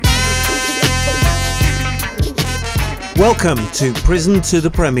Welcome to Prison to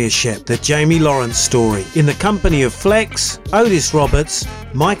the Premiership, the Jamie Lawrence story, in the company of Flex, Otis Roberts,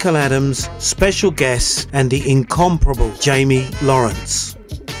 Michael Adams, special guests and the incomparable Jamie Lawrence.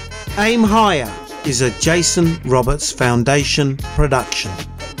 Aim Higher is a Jason Roberts Foundation production.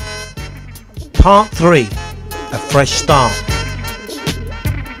 Part 3, A Fresh Start.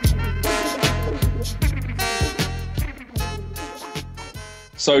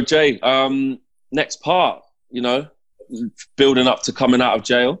 So Jay, next part, building up to coming out of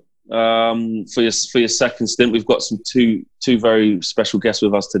jail for your second stint. We've got two very special guests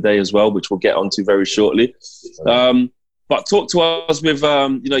with us today as well, which we'll get onto very shortly. But talk to us with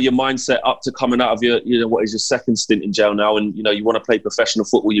your mindset up to coming out of your what is your second stint in jail now, and you want to play professional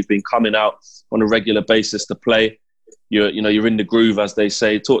football. You've been coming out on a regular basis to play. You're in the groove, as they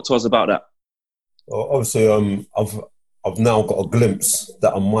say. Talk to us about that. Well, obviously, I've now got a glimpse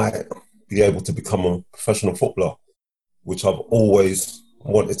that I might be able to become a professional footballer, which I've always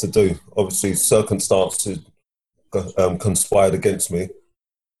wanted to do. Obviously, circumstances conspired against me.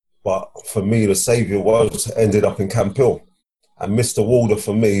 But for me, the saviour ended up in Camp Hill. And Mr. Walder,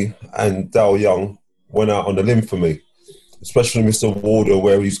 for me, and Dale Young went out on a limb for me. Especially Mr. Walder,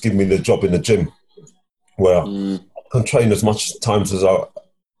 where he's given me the job in the gym, where I can train as much times as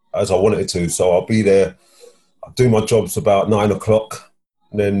I wanted to. So I'll be there. I do my jobs about 9 o'clock.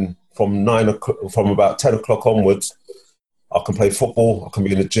 And then from about 10 o'clock onwards, I can play football, I can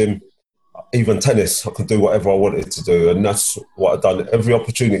be in the gym, even tennis. I can do whatever I wanted to do. And that's what I've done. Every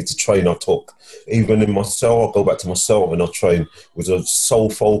opportunity to train I took. Even in my cell, I'll go back to my cell and I'll train with a sole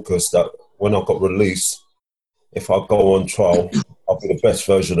focus that when I got released, if I go on trial, I'll be the best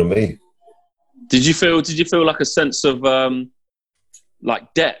version of me. Did you feel like a sense of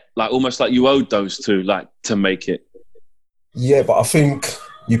like debt, like almost like you owed those two, like to make it? Yeah, but I think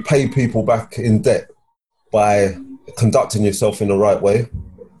you pay people back in debt by conducting yourself in the right way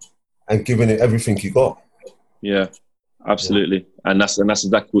and giving it everything you got. Yeah, absolutely. Yeah. And that's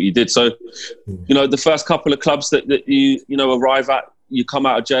exactly what you did. So, the first couple of clubs that you arrive at, you come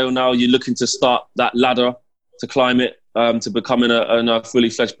out of jail now, you're looking to start that ladder to climb it, to becoming a fully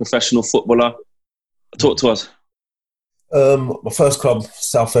fledged professional footballer. Talk to us. My first club,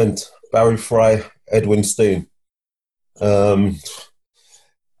 Southend, Barry Fry, Edwin Steen.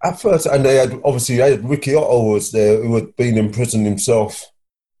 At first, and they had Ricky Otto was there, who had been in prison himself.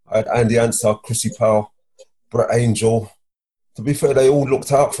 I had Andy Ansah, Chrissy Powell, Brett Angel. To be fair, they all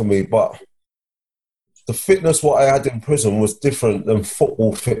looked out for me, but the fitness what I had in prison was different than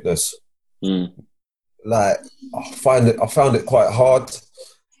football fitness. Like, I found it quite hard.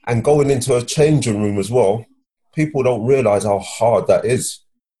 And going into a changing room as well, people don't realise how hard that is.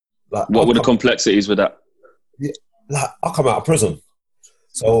 Like, what were the complexities with that? Yeah, like, I come out of prison.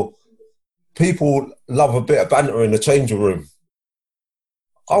 So people love a bit of banter in the changing room.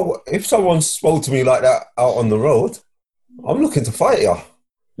 If someone spoke to me like that out on the road, I'm looking to fight you.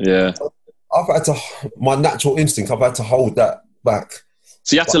 Yeah. My natural instinct, I've had to hold that back.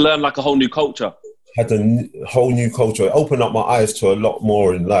 So you had to learn like a whole new culture? Had a whole new culture. It opened up my eyes to a lot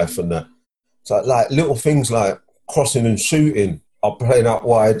more in life and that. So like little things like crossing and shooting. I'm playing out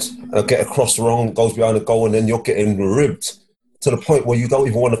wide, and I get a cross wrong, goes behind the goal, and then you're getting ribbed to the point where you don't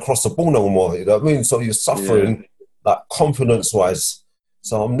even want to cross the ball no more. You know what I mean? So you're suffering, like confidence-wise.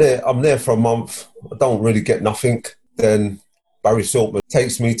 So I'm there for a month. I don't really get nothing. Then Barry Siltman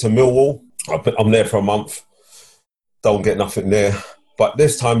takes me to Millwall. I'm there for a month. Don't get nothing there. But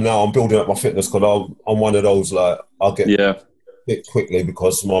this time now, I'm building up my fitness because I'm one of those, like, I'll get fit quickly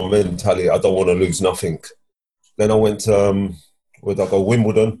because my mentality, I don't want to lose nothing. Then I went to, where did I go?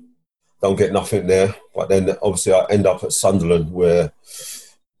 Wimbledon. Don't get nothing there. But then obviously I end up at Sunderland where,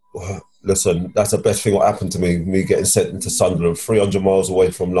 listen, that's the best thing that happened to me getting sent into Sunderland, 300 miles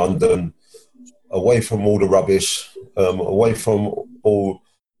away from London, away from all the rubbish, away from all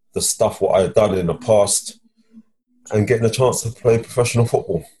the stuff what I had done in the past, and getting a chance to play professional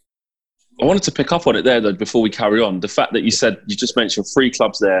football. I wanted to pick up on it there, though, before we carry on. The fact that you just mentioned 3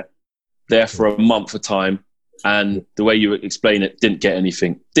 clubs there for a month of time, and the way you explain it, didn't get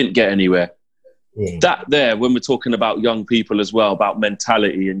anywhere. Yeah. That there, when we're talking about young people as well, about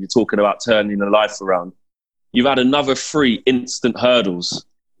mentality, and you're talking about turning a life around, you've had another 3 instant hurdles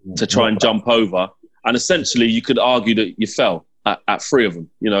to try and jump over. And essentially, you could argue that you fell at 3 of them.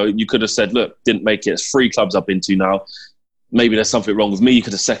 You could have said, look, didn't make it. It's 3 clubs I've been to now. Maybe there's something wrong with me. You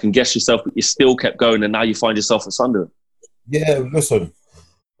could have second-guessed yourself, but you still kept going, and now you find yourself at Sunderland. Yeah, listen,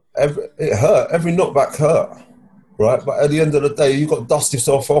 it hurt. Every knockback hurt. Right, but at the end of the day, you got to dust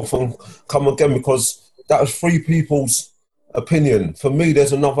yourself off and come again, because that was 3 people's opinion. For me,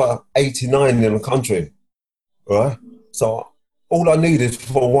 there's another 89 in the country, right? So all I need is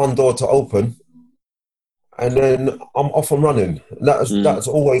for one door to open, and then I'm off and running. And that's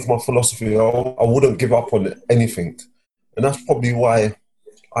always my philosophy. I wouldn't give up on anything. And that's probably why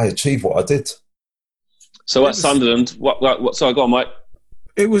I achieved what I did. So at Sunderland, what? Sorry, go on, Mike.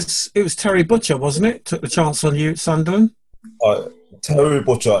 It was Terry Butcher, wasn't it? Took the chance on you at Sunderland. Terry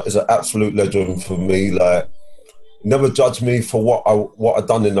Butcher is an absolute legend for me. Like, never judged me for what I'd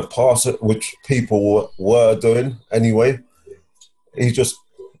done in the past, which people were doing anyway. He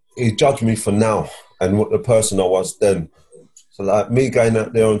judged me for now and what the person I was then. So like me going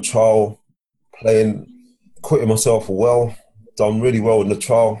out there on trial, quitting myself well, done really well in the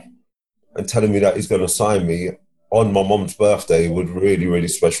trial, and telling me that he's going to sign me on my mum's birthday was really, really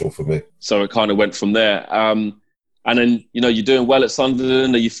special for me. So it kind of went from there. And then, you're doing well at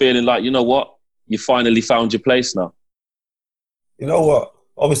Sunderland. Are you feeling like, you know what, you finally found your place now? You know what?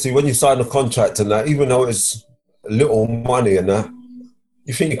 Obviously, when you sign a contract and that, even though it's little money and that,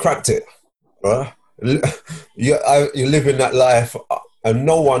 you think you cracked it, right? You're living that life, and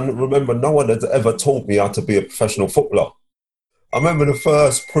no one had ever taught me how to be a professional footballer. I remember the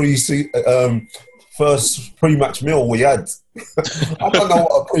first pre-match meal we had. I don't know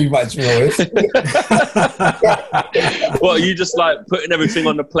what a pre-match meal is. Well, are you just like putting everything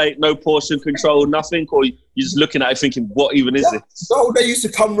on the plate, no portion control, nothing? Or you just looking at it thinking, what even is it? So they used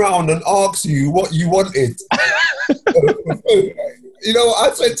to come round and ask you what you wanted. You know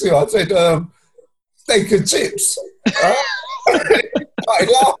what I said to you? I said, steak and chips. Started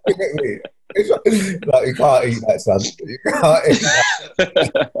laughing at me. Like, you can't eat that, son. You can't eat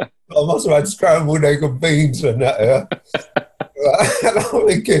that. I must have had scrambled egg and beans and that, yeah. And I'm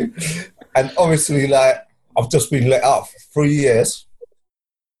thinking, and obviously, like, I've just been let out for 3 years.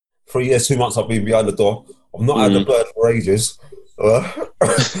 3 years, 2 months I've been behind the door. I've not had the bird for ages.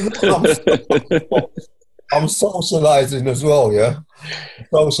 I'm socialising as well, yeah.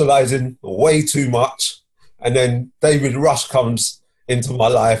 Socialising way too much. And then David Rush comes into my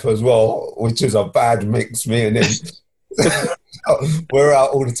life as well, which is a bad mix, me and him. We're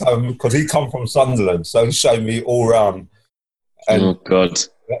out all the time because he come from Sunderland, so he showed me all round. And oh God!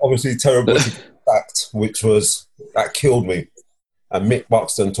 Obviously, terrible fact, that killed me. And Mick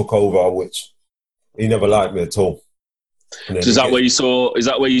Buxton took over, which he never liked me at all. So is that where you saw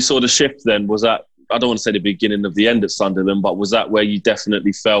the shift? Then was that? I don't want to say the beginning of the end at Sunderland, but was that where you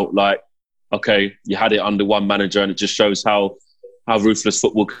definitely felt like, okay, you had it under one manager, and it just shows how ruthless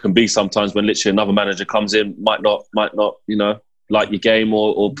football can be sometimes when literally another manager comes in, might not, like your game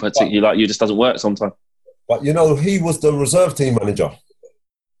or particularly like you, just doesn't work sometimes. But, he was the reserve team manager.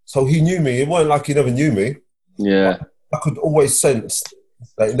 So he knew me. It wasn't like he never knew me. Yeah. I could always sense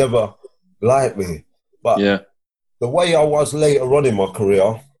that he never liked me. But the way I was later on in my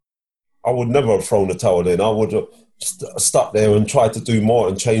career, I would never have thrown the towel in. I would have stuck there and tried to do more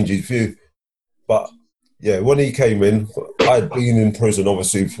and change his view. But yeah, when he came in, I had been in prison,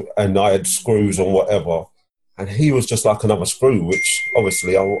 obviously, and I had screws and whatever. And he was just like another screw, which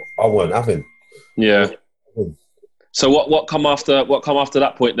obviously I weren't having. Yeah. So what come after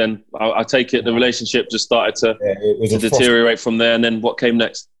that point then? I take it the relationship just started to deteriorate from there, and then what came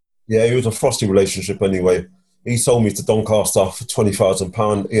next? Yeah, it was a frosty relationship anyway. He sold me to Doncaster for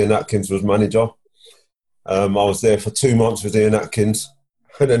 £20,000. Ian Atkins was manager. I was there for 2 months with Ian Atkins.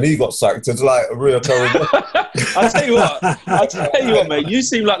 And then he got sacked. It's like a real terrible. I tell you what, mate. You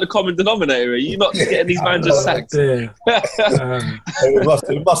seem like the common denominator. You're not just getting these managers sacked. It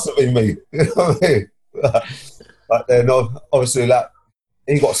must have been me. You know what I mean? But then, obviously,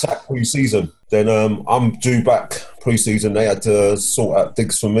 he got sacked pre-season. Then I'm due back pre-season. They had to sort out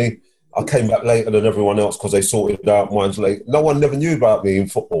digs for me. I came back later than everyone else because they sorted out mine's late. No one never knew about me in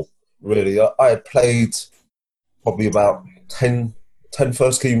football, really. I had played probably about 10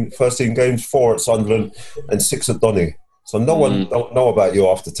 first team games, 4 at Sunderland and 6 at Donny. So no one don't know about you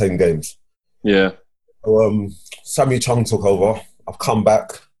after 10 games. Yeah. So, Sammy Chung took over. I've come back.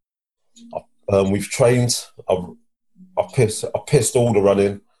 We've trained. I've pissed all the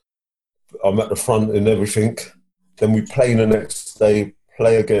running. I'm at the front and everything. Then we play the next day,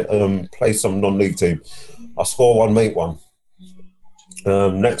 play again, play some non-league team. I score one, make one.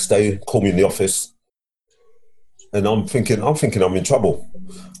 Next day, call me in the office. And I'm thinking I'm in trouble.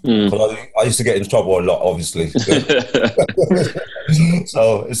 I used to get in trouble a lot, obviously.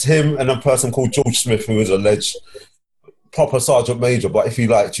 So it's him and a person called George Smith, who was alleged proper sergeant major, but if he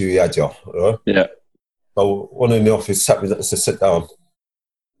liked you, he had you. Right? Yeah. So one in the office sat me down and said, sit down.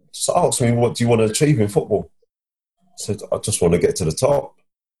 Just asked me, what do you want to achieve in football? I said, I just want to get to the top.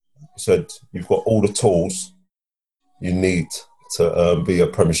 He said, you've got all the tools you need to be a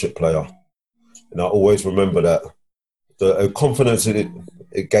Premiership player. And I always remember that. the confidence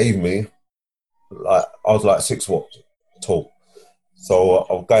it gave me, like I was like 6 foot tall. So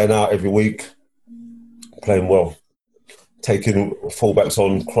I was going out every week, playing well, taking fullbacks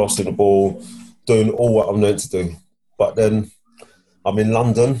on, crossing the ball, doing all what I'm meant to do. But then I'm in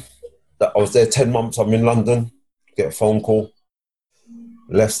London. I was there 10 months. I'm in London, get a phone call.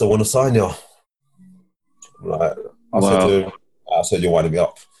 Leicester want to sign you. Like, I said, you're winding me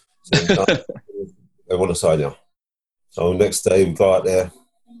up. So, no, they want to sign you. So next day we go out there.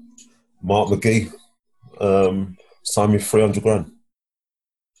 Mark McGee signed me 300 grand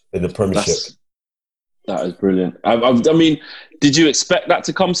in the Premiership. That is brilliant. I mean, did you expect that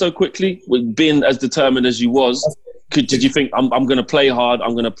to come so quickly? With being as determined as you was, did you think I'm going to play hard,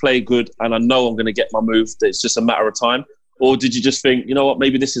 I'm going to play good, and I know I'm going to get my move? That it's just a matter of time, or did you just think, you know what,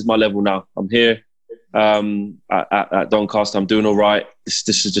 maybe this is my level now? I'm here at Doncaster. I'm doing all right.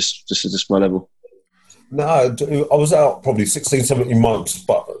 This is just my level. No, I was out probably 16, 17 months,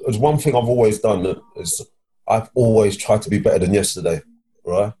 but there's one thing I've always done is I've always tried to be better than yesterday,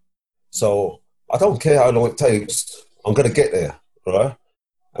 right? So I don't care how long it takes, I'm going to get there, right?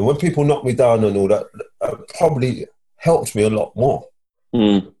 And when people knock me down and all that, probably helps me a lot more.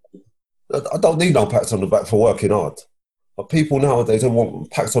 Mm. I don't need no pats on the back for working hard. But people nowadays don't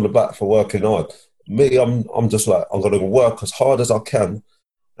want pats on the back for working hard. Me, I'm just like, I'm going to work as hard as I can.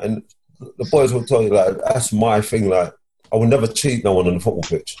 And the boys will tell you, like, that's my thing. Like, I will never cheat no one on the football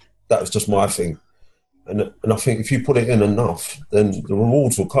pitch. That is just my thing. And I think if you put it in enough, then the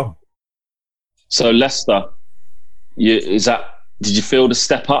rewards will come. So Leicester, did you feel the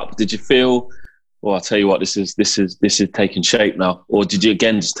step up? Did you feel, well, I'll tell you what, this is taking shape now? Or did you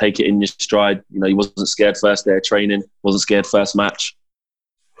again just take it in your stride? You know, you wasn't scared first day of training, wasn't scared first match.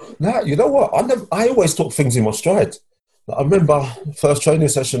 No, you know what? I always took things in my stride. I remember first training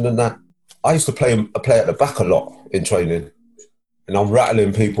session and that I used to play at the back a lot in training, and I'm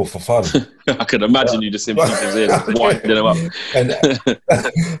rattling people for fun. I could imagine you just simply winding them up.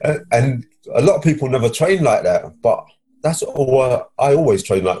 And a lot of people never train like that, but that's all. I always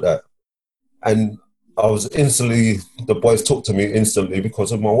train like that, and the boys took to me instantly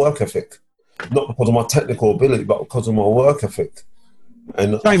because of my work ethic, not because of my technical ability, but because of my work ethic.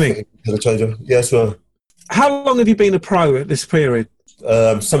 And Jamie, yes, sir. How long have you been a pro at this period?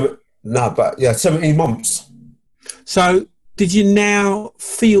 17 months. So, did you now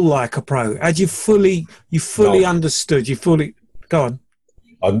feel like a pro? Had you fully understood? You fully go on.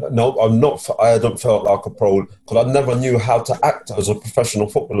 I'm not. I hadn't felt like a pro because I never knew how to act as a professional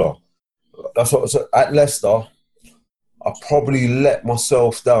footballer. That's what I said. At Leicester, I probably let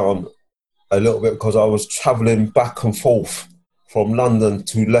myself down a little bit because I was travelling back and forth from London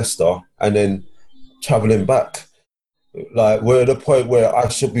to Leicester and then travelling back. Like, we're at a point where I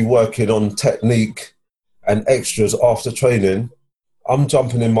should be working on technique and extras after training. I'm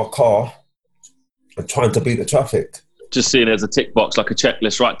jumping in my car and trying to beat the traffic. Just seeing it as a tick box, like a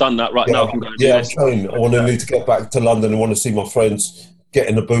checklist. Right, done that. Right, now I can go and do this. I'm trying. I need to get back to London and want to see my friends, get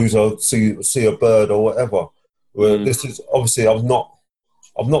in the booze or see a bird or whatever. This is obviously I've not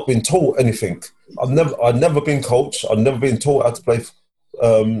been taught anything. I've never been coached. I've never been taught how to play,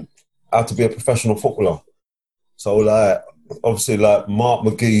 how to be a professional footballer. So, like, obviously, like, Mark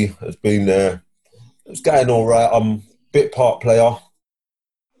McGee has been there. It's going all right. I'm a bit part player.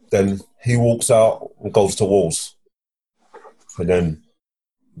 Then he walks out and goes to Wolves. And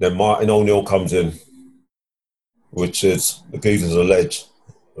then Martin O'Neill comes in, which is, the geezer's a ledge,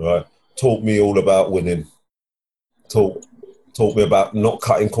 right? Taught me all about winning. Taught me about not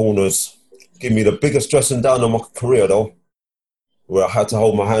cutting corners. Give me the biggest dressing down of my career, though, where I had to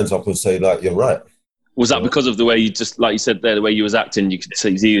hold my hands up and say, like, you're right. Was that because of the way you just, like you said there, the way you was acting? You could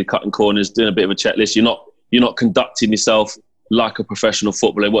see you cutting corners, doing a bit of a checklist. You're not conducting yourself like a professional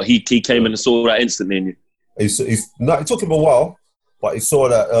footballer. What he came in and saw that instantly in you. It took him a while, but he saw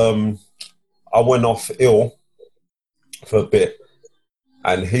that I went off ill for a bit,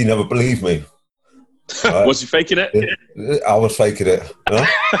 and he never believed me. Right? Was you faking it? I was faking it. Huh?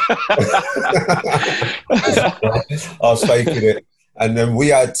 I was faking it, and then we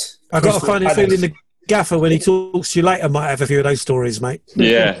had. I got a funny feeling the gaffer, when he talks to you later, might have a few of those stories, mate.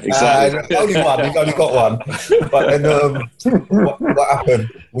 Yeah, exactly. Only one. We've only got one. But then what happened?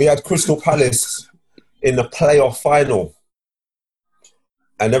 We had Crystal Palace in the playoff final,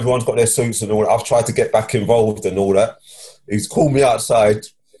 and everyone's got their suits and all that. I've tried to get back involved and all that. He's called me outside.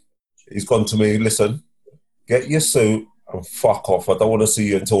 He's gone to me, listen, get your suit and fuck off. I don't want to see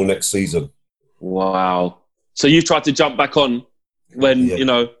you until next season. Wow. So you tried to jump back on when, you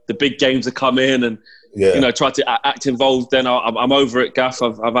know, the big games are coming and, you know, try to act involved. Then I'm over it, Gaff.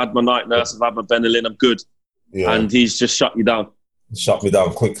 I've had my night nurse. I've had my Benylin. I'm good. Yeah. and he's just shut you down. Shut me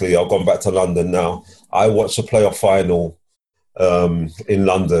down quickly. I've gone back to London now. I watched the playoff final in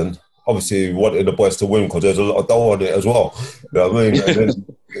London. Obviously, wanted the boys to win because there's a lot of dough on it as well. You know what I mean? And then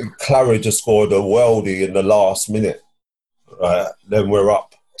Claridge just scored a worldie in the last minute. Then we're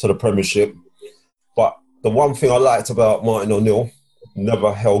up to the Premiership. But the one thing I liked about Martin O'Neill,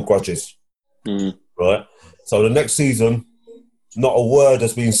 never held grudges. Right? So the next season, not a word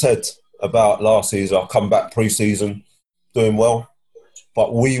has been said about last season. I come back pre-season, doing well.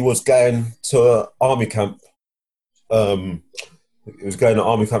 But we was going to army camp. It was going to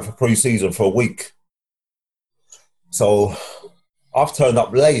army camp for pre-season for a week. So I've turned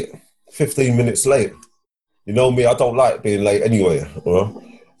up late, 15 minutes late. You know me, I don't like being late anyway.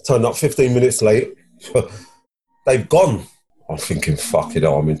 Turned up 15 minutes late. They've gone. I'm thinking, fucking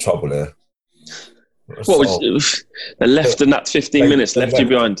hell, I'm in trouble there. They left in that 15 minutes, left you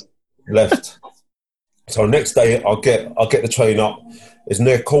behind. Left. So next day, I'll get the train up. It's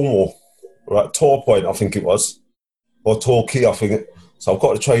near Cornwall, right? Tor Point, I think it was. Or Torquay, I think. So I've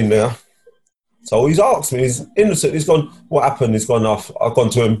got the train there. So he's asked me, he's innocent. He's gone, what happened? He's gone off. I've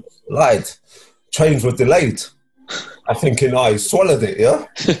gone to him, lied. Trains were delayed. I'm thinking, I swallowed it, yeah?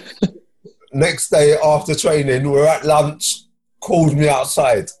 Next day after training, we're at lunch, called me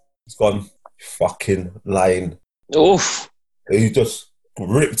outside. He's gone, fucking lying. Oof. He just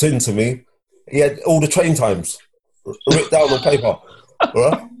ripped into me. He had all the train times ripped down on paper.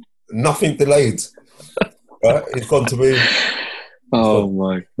 Right? Nothing delayed. Right? He's gone to me. Oh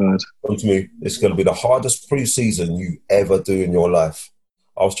my God. Gone to me. It's going to be the hardest pre-season you ever do in your life.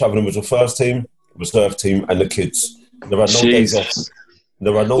 I was travelling with the first team, reserve team, and the kids. There are no days off.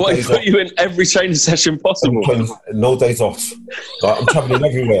 There are no days off. Put you in every training session possible. No days off. Like, I'm travelling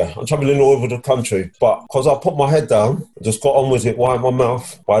everywhere. I'm travelling all over the country. But because I put my head down, just got on with it, wiped my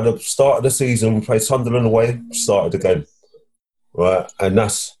mouth. By the start of the season, we played Sunderland away, started again. Right? And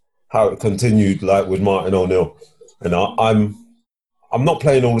that's how it continued, like with Martin O'Neill. And I'm not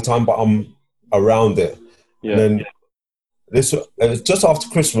playing all the time, but I'm around it. Yeah. And then it was just after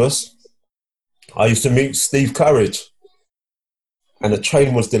Christmas, I used to meet Steve Claridge. And the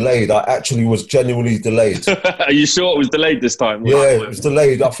train was delayed. I actually was genuinely delayed. Are you sure it was delayed this time? Yeah, it was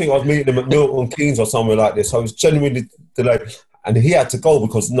delayed. I think I was meeting him at Milton Keynes or somewhere like this. I was genuinely delayed. And he had to go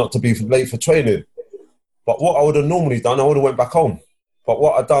because not to be late for training. But what I would have normally done, I would have went back home. But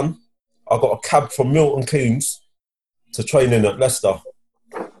what I done, I got a cab from Milton Keynes to training at Leicester.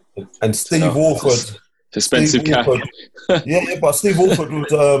 And Steve Walford... Expensive cab. Yeah, but Steve Walford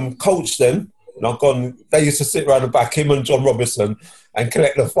was coach then. And they used to sit around the back, him and John Robinson, and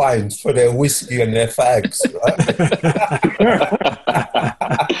collect the fines for their whiskey and their fags. Right?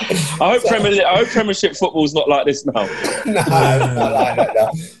 I hope Premiership football's not like this now. No, it's not like that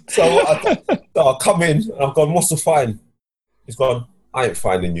now. So I come in and I've gone, what's the fine? He's gone, I ain't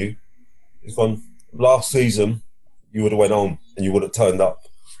fining you. He's gone, last season, you would have went home and you would have turned up.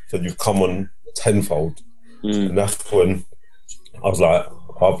 So you've come on tenfold. And that's when I was like,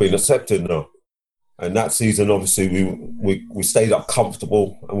 I've been accepted now. And that season, obviously, we stayed up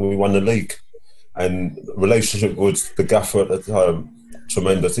comfortable and we won the league. And the relationship with the gaffer at the time,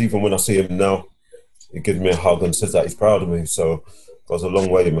 tremendous. Even when I see him now, he gives me a hug and says that he's proud of me. So it goes a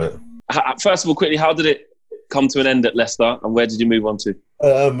long way, mate. First of all, quickly, how did it come to an end at Leicester and where did you move on to?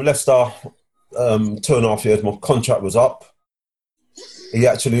 Leicester, 2.5 years, my contract was up. He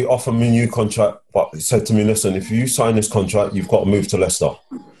actually offered me a new contract, but he said to me, listen, if you sign this contract, you've got to move to Leicester.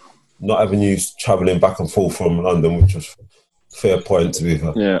 Not having you travelling back and forth from London, which was a fair point to be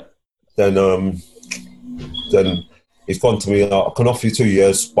fair. Yeah. Then he's gone to me, I can offer you 2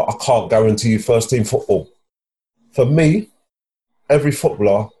 years, but I can't guarantee you first team football. For me, every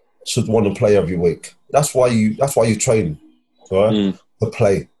footballer should want to play every week. That's why you train, right? To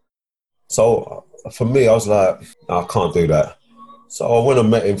play. So for me, I was like, I can't do that. So I went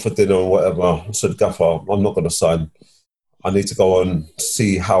and met him for dinner or whatever. I said, Gaffer, I'm not going to sign. I need to go and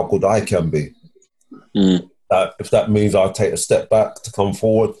see how good I can be. If that means I take a step back to come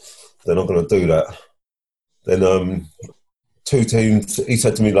forward, then I'm going to do that. Then 2 teams, he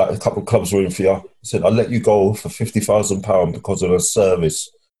said to me, like, a couple of clubs were in for you. He said, I'll let you go for £50,000 because of the service,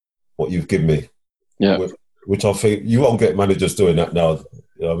 what you've given me. Yeah. Which I think, you won't get managers doing that now.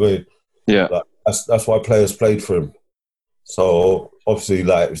 You know what I mean? Yeah. Like, that's why players played for him. So obviously,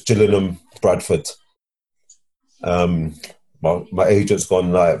 like, it was Gillingham, Bradford. My agent's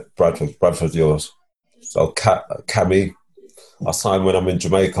gone, like, Bradford's yours. So Cammy, I signed when I'm in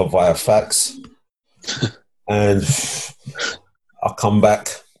Jamaica via fax. And I come back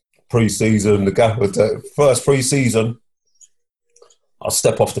pre-season, the first pre-season, I'll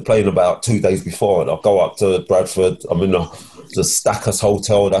step off the plane about 2 days before, and I'll go up to Bradford. I'm in the Stackers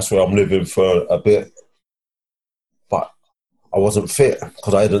Hotel. That's where I'm living for a bit. But I wasn't fit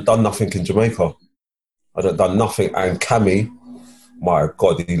because I hadn't done nothing in Jamaica. I hadn't done nothing. And Cammy, my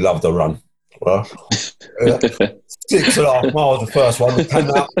God, he loved the run. Right? 6.5 miles the first one, the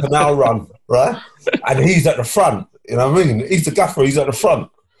canal run, right? And he's at the front. You know what I mean? He's the gaffer. He's at the front.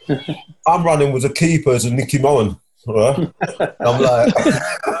 I'm running with the keepers and Nicky Moen. Right? I'm like,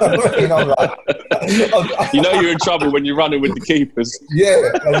 you know you're in trouble when you're running with the keepers.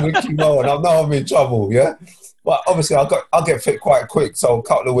 Yeah, I'm Nicky Moen. I know I'm in trouble. Yeah, but obviously I get fit quite quick. So a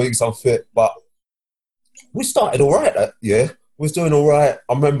couple of weeks I'm fit. But we started all right. We was doing all right.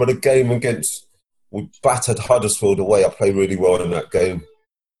 I remember the game we battered Huddersfield away. I played really well in that game,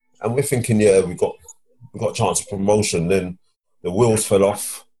 and we're thinking, we got a chance of promotion. Then the wheels fell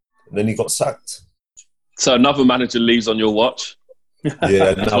off, and then he got sacked. So another manager leaves on your watch.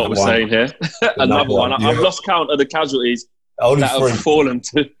 Yeah, that's what we're saying here. Another one. Yeah. I've lost count of the casualties that have fallen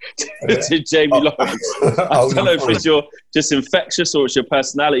to Jamie Lawrence. I don't know if it's your just infectious or it's your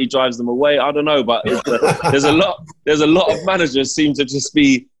personality drives them away. I don't know, but there's a lot of managers seem to just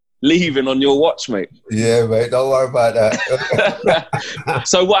be leaving on your watch, mate. Yeah, mate. Don't worry about that.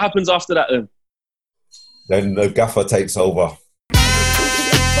 So what happens after that then? Then the gaffer takes over.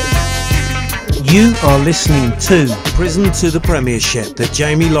 You are listening to Prison to the Premiership, the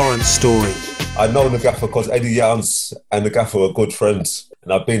Jamie Lawrence story. I know the gaffer because Eddie Younds and the gaffer were good friends.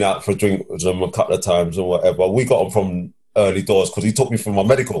 And I've been out for a drink with them a couple of times and whatever. We got him from early doors because he took me from my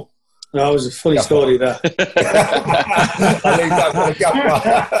medical. That was a funny story there. I leave that for the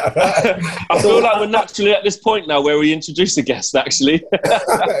gaffer. I feel like we're naturally at this point now where we introduce a guest, actually.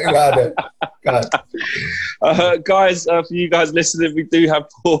 Guys, for you guys listening, we do have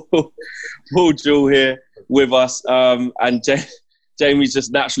Paul Jewell here with us. And Jamie's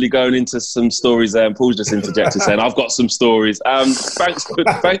just naturally going into some stories there, and Paul's just interjected saying, I've got some stories. Thanks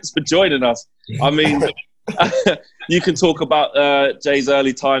for joining us. I mean... you can talk about Jay's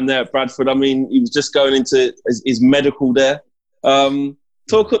early time there at Bradford. I mean, he was just going into his medical there.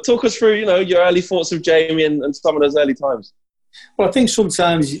 Talk us through, your early thoughts of Jamie and some of those early times. Well, I think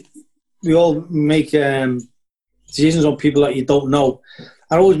sometimes we all make decisions on people that you don't know.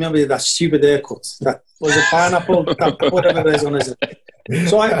 I always remember that stupid haircut. That was a pineapple, whatever it is on his head.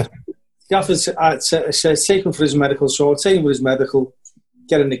 So Gaffer said take him for his medical. So I take him for his medical.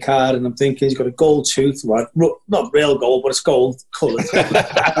 Get in the car and I'm thinking he's got a gold tooth, right? Not real gold, but it's gold coloured.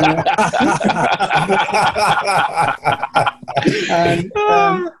 And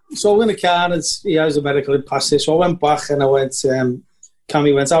so I'm in the car and he has a medical and passed it. So I went back and I went,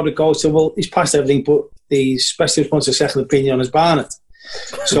 Cammy went out to go. So, well, he's passed everything, but the specialist wants a second opinion on his Barnet.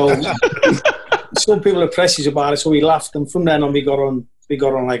 So some people are precious about it, so we laughed. And from then on, we got on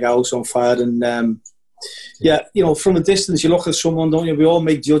like a house on fire. And from a distance, you look at someone, don't you? We all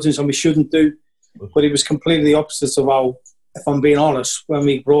make judgments and we shouldn't do. But it was completely the opposite of how, if I'm being honest, when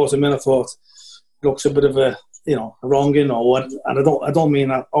we brought him in, I thought, looks a bit of a wronging or what. And I don't mean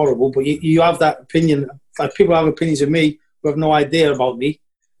that horrible, but you have that opinion. Like people have opinions of me who have no idea about me.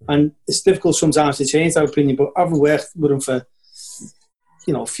 And it's difficult sometimes to change that opinion. But having worked with him for,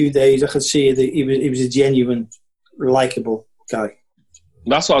 a few days, I could see that he was a genuine, likeable guy.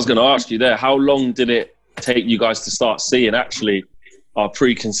 That's what I was going to ask you there. How long did it take you guys to start seeing actually our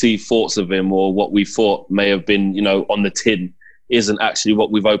preconceived thoughts of him, or what we thought may have been, on the tin isn't actually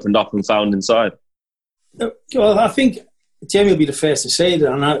what we've opened up and found inside? Well, I think Jamie will be the first to say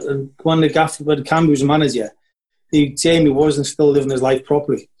that. And when Camby was a manager, Jamie wasn't still living his life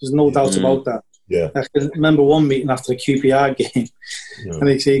properly. There's no doubt about that. Yeah. I can remember one meeting after the QPR game, and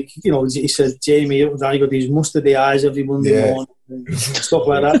he said, Jamie, you got these mustardy eyes every Monday morning, and stuff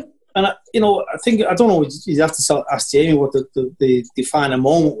like that. And I don't know. You'd have to ask Jamie what the defining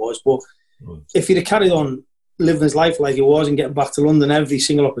moment was. But if he'd have carried on living his life like he was and getting back to London every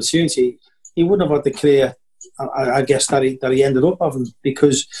single opportunity, he wouldn't have had the career, I guess, that he ended up having,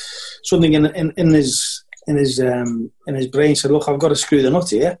 because something in his brain said, "Look, I've got to screw the nut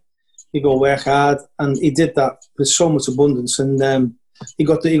here. You go work hard," and he did that with so much abundance, and he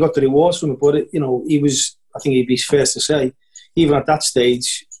got the rewards from it. But he was, I think he'd be first to say, even at that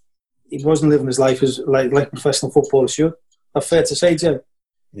stage, he wasn't living his life as like professional footballers should. That's fair to say, Jay.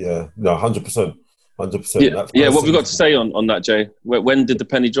 Yeah, no, 100%. 100%. Yeah, what have we got to say on that, Jay? When did the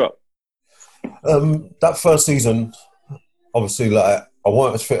penny drop? That first season, obviously, I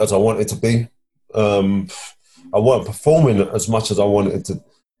weren't as fit as I wanted to be. I weren't performing as much as I wanted to.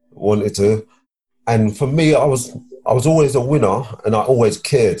 And for me, I was always a winner, and I always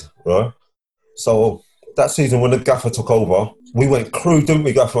cared, right? So that season when the gaffer took over, we went crew, didn't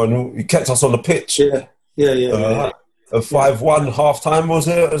we, gaffer? And he kept us on the pitch. Yeah. A 5-1 half-time, was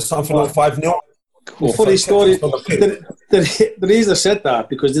it? Or something like 5-0. Cool. Funny story. The reason I said that,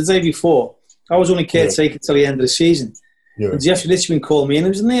 because the day before, I was only caretaker till the end of the season. Yeah. And Jeff Richmond called me, and it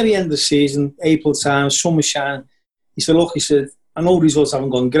was near the end of the season, April time, sun was shining. He said, look, he said, I know the results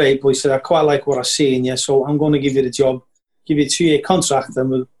haven't gone great, but he said, I quite like what I see in you, so I'm going to give you the job, give you a 2-year contract, and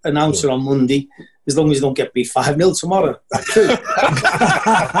we'll announce it on Monday, as long as you don't get beat 5-0 tomorrow.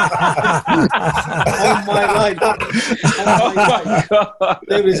 On my life.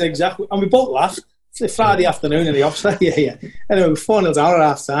 It was exactly, and we both laughed. It's Friday afternoon in the offside. Yeah. Anyway, we're 4-0 down at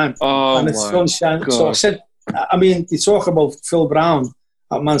half time. And it's sunshine. So I said, I mean, you talk about Phil Brown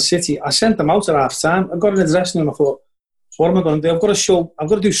at Man City. I sent them out at half time. I got in the dressing room and I thought, what am I going to do? I've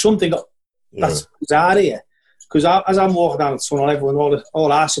got to do something that's out here. Because as I'm walking down the tunnel, everyone,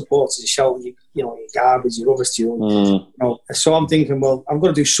 all our supporters are shouting, you know, you're garbage, you're rubbish, you know. So I'm thinking, well, I've got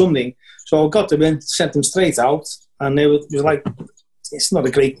to do something. So I got them in, sent them straight out, and it was like, it's not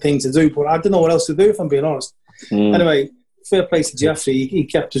a great thing to do, but I didn't know what else to do, if I'm being honest. Anyway, fair play to Jeffrey, he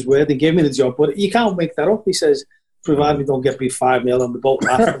kept his word and gave me the job, but you can't make that up. He says, provided we don't get beat 5-0 and we both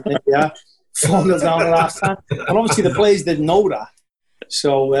laugh. Yeah, 4-0 down at last time. And obviously the players didn't know that.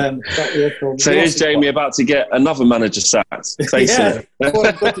 So here's Jamie about to get another manager sacked. Yeah.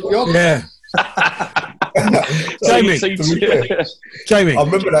 Jamie. I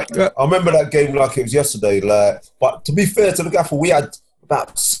remember that game like it was yesterday. But to be fair to the gaffer, we had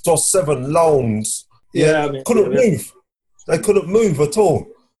about 7 loans. Couldn't move. They couldn't move at all.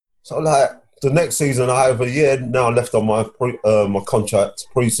 So like the next season, I have a year now left on my my contract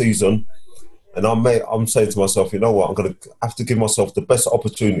pre-season. And I'm saying to myself, you know what, I'm going to have to give myself the best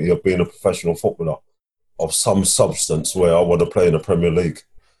opportunity of being a professional footballer of some substance where I want to play in the Premier League.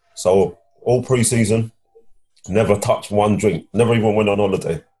 So all pre-season, never touched one drink, never even went on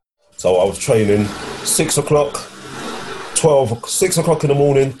holiday. So I was training 6 o'clock in the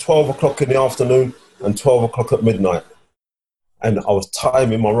morning, 12 o'clock in the afternoon, and 12 o'clock at midnight. And I was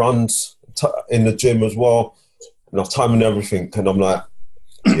timing my runs in the gym as well. And I was timing everything. And I'm like,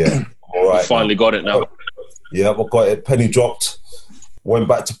 yeah. All right, finally got it now. Yeah, I got it. Penny dropped. Went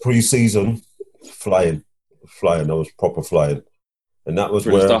back to pre-season, flying. I was proper flying, and that was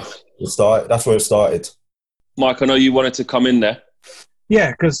where it started. That's where it started. Mike, I know you wanted to come in there.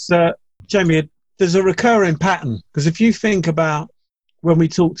 Yeah, because Jamie, there's a recurring pattern. Because if you think about when we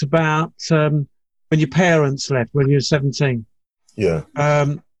talked about when your parents left when you were 17, yeah,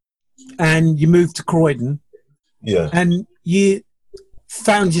 and you moved to Croydon, yeah, and you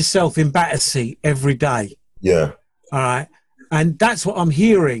found yourself in Battersea every day. Yeah. All right. And that's what I'm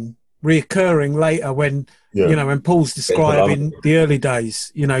hearing reoccurring later when, you know, when Paul's describing the early days,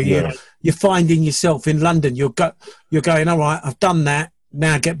 you know, you're finding yourself in London. You're going, all right, I've done that.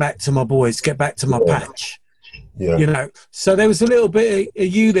 Now get back to my boys, get back to my patch. Yeah. You know, so there was a little bit of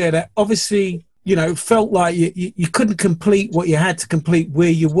you there that obviously, you know, felt like you couldn't complete what you had to complete where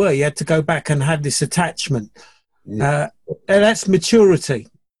you were. You had to go back and have this attachment. And that's maturity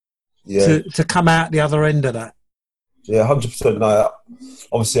to come out the other end of that. Yeah, 100%. Like,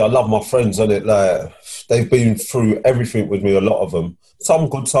 obviously, I love my friends, and they've been through everything with me. A lot of them, some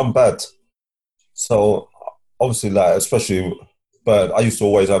good, some bad. So obviously, especially Bird, I used to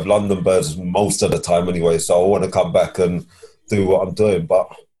always have London birds most of the time anyway. So I want to come back and do what I'm doing. But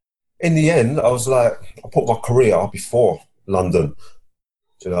in the end, I was like, I put my career before London.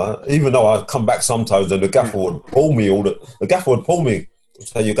 You know, even though I'd come back sometimes and the gaffer would pull me and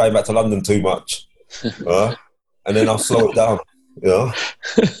say, you're going back to London too much. And then I'll slow it down. Yeah.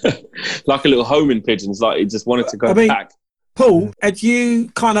 Like a little homing pigeons, like he just wanted to go back. Paul, had you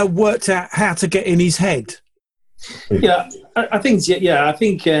kind of worked out how to get in his head? Yeah, I think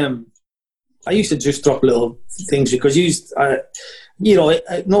I used to just drop little things because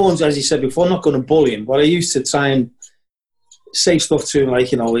no one's, as you said before, not going to bully him, but I used to try and say stuff to him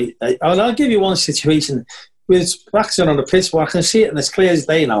like, you know, I'll give you one situation with Braxton on the pitch where I can see it and it's clear as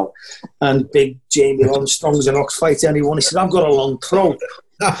day now. And big Jamie Armstrong as an ox fight anyone. He said, I've got a long throat.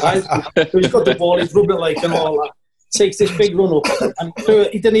 Right? He's got the ball, he's rubbing it like and all that. Takes this big run up and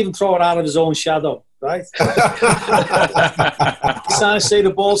he didn't even throw it out of his own shadow, right? So I say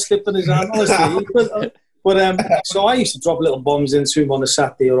the ball slipped in his hand, honestly. But so I used to drop little bombs into him on a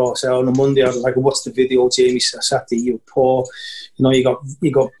Saturday or say on a Monday. I was like, "What's the video, Jamie? Saturday, you poor, you know,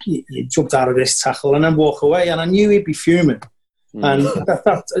 you jumped out of this tackle," and then walk away. And I knew he'd be fuming. And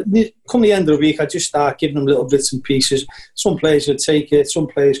that come the end of the week, I just start giving him little bits and pieces. Some players would take it, some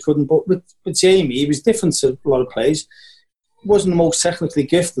players couldn't. But with Jamie, he was different to a lot of players. wasn't the most technically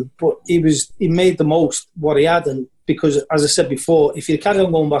gifted, but he made the most what he had. And because, as I said before, if he carried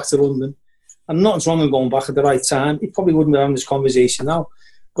on going back to London, and nothing's wrong in going back at the right time, he probably wouldn't be having this conversation now.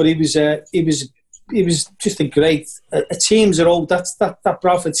 But he was just a great. A teams are all that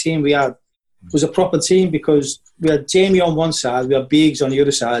Bradford team we had was a proper team, because we had Jamie on one side, we had Biggs on the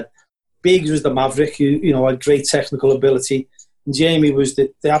other side. Biggs was the maverick, who had great technical ability, and Jamie was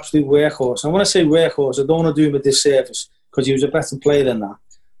the absolute workhorse. And when I say workhorse, I don't want to do him a disservice, because he was a better player than that.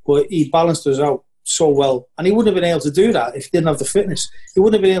 But he balanced us out so well, and he wouldn't have been able to do that if he didn't have the fitness. He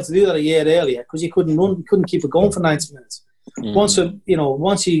wouldn't have been able to do that a year earlier, because he couldn't run, he couldn't keep it going for 90 minutes. Once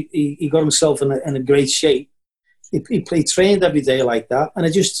he got himself in a great shape, he trained every day like that, and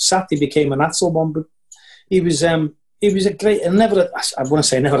it just sadly became a natural one. But he was a great, and I want to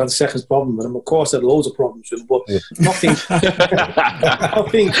say never had a second problem with him. Of course, I had loads of problems with him, but nothing.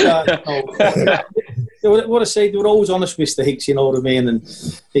 What I say, they were always honest mistakes, you know what I mean? And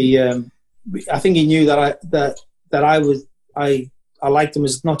I think he knew that I liked him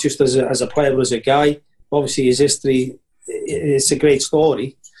as not just as a player, but as a guy. Obviously, his history, it's a great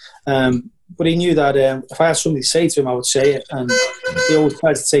story. But he knew that if I had something to say to him, I would say it, and he always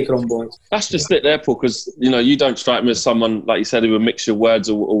tried to take it on board. That's just it there, Paul, because you don't strike me as someone, like you said, who would mix your words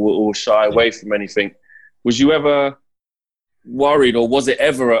or shy away from anything. Was you ever worried, or was it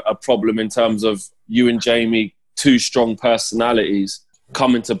ever a problem in terms of you and Jamie, two strong personalities,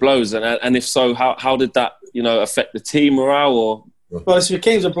 coming to blows? And if so, how did that affect the team morale? Or well, if it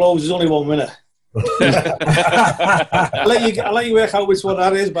came to blows, there's only one winner. I'll let you work out which one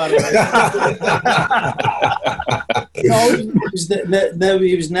that is, by the way.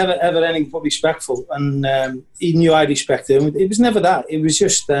 He was never ever anything but respectful, and he knew I respected him. It was never that. It was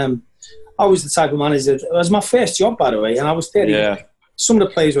just I was the type of manager. It was my first job, by the way, and I was 30. Yeah. Some of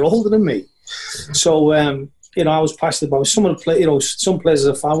the players were older than me, so I was passionate about some of the players. Some players,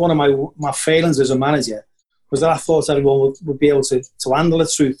 one of my failings as a manager was that I thought everyone would be able to handle the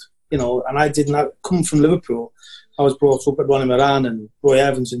truth. And I did not come from Liverpool. I was brought up at Ronnie Moran and Roy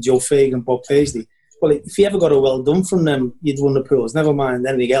Evans and Joe Fagan and Bob Paisley. Well, if you ever got a well done from them, you'd won the Pools, never mind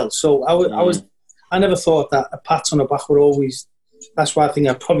anything else. So I never thought that a pat on the back would always. That's why I think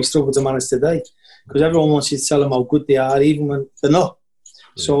I probably struggle to manage today, because everyone wants you to tell them how good they are, even when they're not.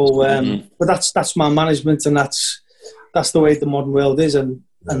 So, but that's my management, and that's the way the modern world is, and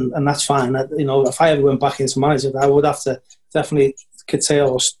that's fine. If I ever went back into management, I would have to definitely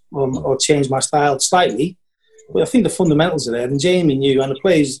curtail or change my style slightly, but I think the fundamentals are there. And Jamie knew, and the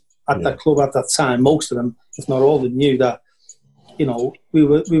players at that club at that time, most of them, if not all of them, knew that we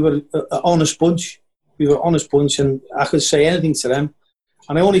were an honest bunch. We were an honest bunch, and I could say anything to them,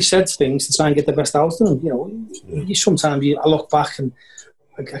 and I only said things to try and get the best out of them. Sometimes I look back and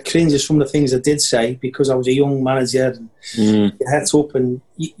I cringe at some of the things I did say, because I was a young manager and your head's up, and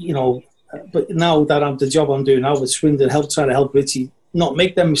but now that I'm the job I'm doing now with Swindon, trying to help Richie not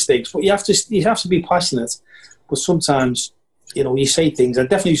make them mistakes. But you have to be passionate. But sometimes, you say things. I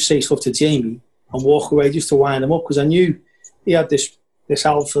definitely used to say stuff to Jamie and walk away just to wind him up, because I knew he had this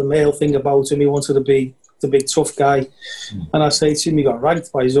alpha male thing about him. He wanted to be the big tough guy. And I say to him, he got ragged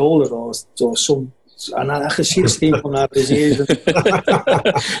by his older or some. And I could see the steam coming out of his ears.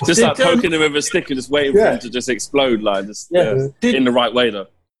 Just like poking him with a stick and just waiting for him to just explode, like in the right way, though.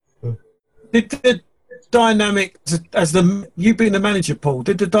 Did the dynamic, you being the manager, Paul,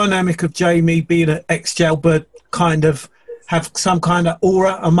 did the dynamic of Jamie being an ex-jailbird kind of have some kind of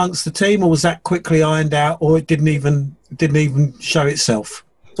aura amongst the team, or was that quickly ironed out, or it didn't even show itself?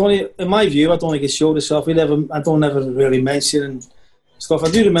 In my view, I don't think it showed itself. I don't ever really mention and stuff.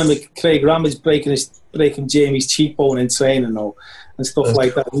 I do remember Craig Ramage breaking Jamie's cheekbone in training and stuff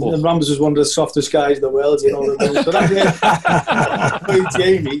like that. And Ramage was one of the softest guys in the world, So that really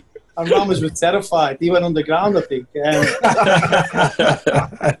Jamie. And Ramage was terrified. He went underground, I think. But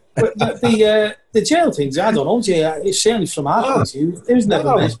the jail things, I don't know. It's certainly from our point of view. It was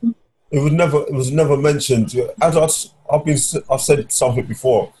never mentioned. It was never mentioned. I've said something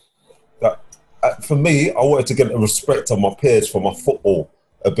before that for me, I wanted to get the respect of my peers for my football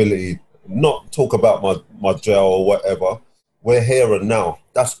ability, not talk about my jail or whatever. We're here and now.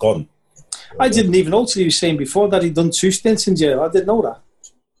 That's gone. I didn't even know till he was saying before that he'd done 2 stints in jail. I didn't know that.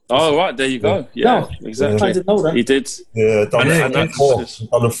 Oh, right, there you go. Yeah, exactly. I didn't know that. He did. Yeah, done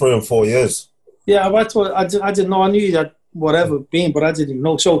 3 and 4 years. Yeah, I didn't know. I knew that whatever being, but I didn't even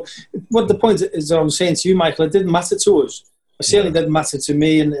know. So, what the point is that I'm saying to you, Michael, it didn't matter to us. It certainly didn't matter to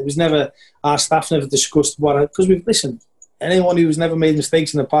me, and it was never, our staff never discussed because we've listened. Anyone who's never made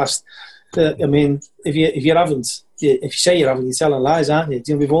mistakes in the past, I mean, if you say you haven't, you're telling lies, aren't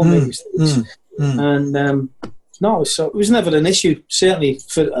you? We've all made mistakes. And No, so it was never an issue. Certainly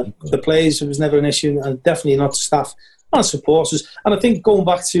for the players, it was never an issue, and definitely not to staff and supporters. And I think going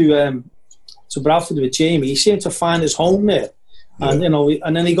back to Bradford with Jamie, he seemed to find his home there, and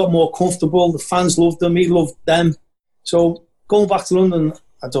and then he got more comfortable. The fans loved him; he loved them. So going back to London,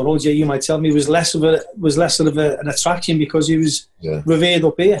 I don't know, Jay, you might tell me, was less of an attraction because he was revered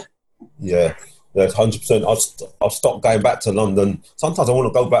up here. Yeah, 100%. I've stopped going back to London. Sometimes I want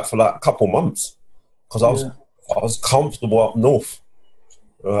to go back for like a couple months because I was comfortable up north,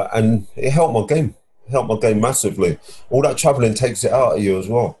 and it helped my game. It helped my game massively. All that travelling takes it out of you as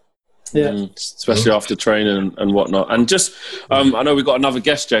well. Yeah, especially after training and whatnot. And just, I know we've got another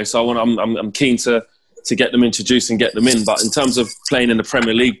guest, Jay. So I'm keen to get them introduced and get them in. But in terms of playing in the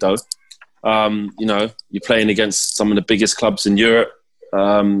Premier League, though, you're playing against some of the biggest clubs in Europe.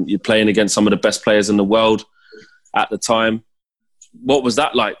 You're playing against some of the best players in the world at the time. What was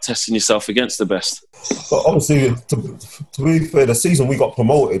that like, testing yourself against the best? But obviously, to be fair, the season we got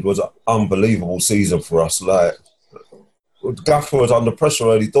promoted was an unbelievable season for us. Like, Gaffer was under pressure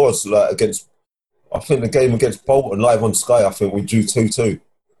early doors. Like I think the game against Bolton live on Sky, I think we drew 2-2.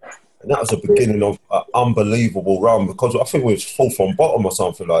 And that was the beginning of an unbelievable run because I think we was fourth from bottom or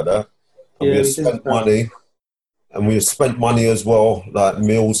something like that. And we had spent money. And we had spent money as well, like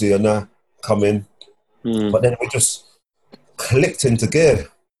Millsy and that come in. But then we just clicked into gear.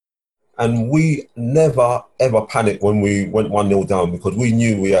 And we never, ever panicked when we went 1-0 down because we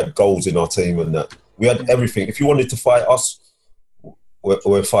knew we had goals in our team and that. We had everything. If you wanted to fight us,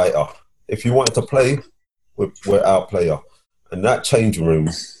 we're a fighter. If you wanted to play, we're our player. And that changing room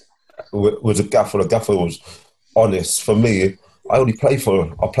was a gaffer. The gaffer was honest. For me, I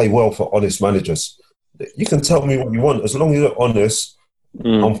play well for honest managers. You can tell me what you want. As long as you're honest,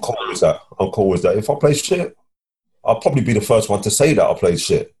 I'm cool with that. If I play shit, I'll probably be the first one to say that I played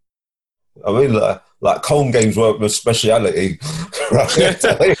shit. I mean, like home games weren't my speciality. Right?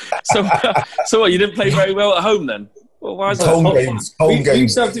 So what, you didn't play very well at home then? Well, why is that? Home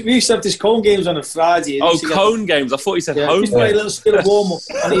games. We used to have this cone games on a Friday. Cone games. I thought you said home. We used to play a little bit of warm up.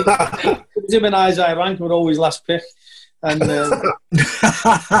 And him and Isaiah Rank were always last pick. And you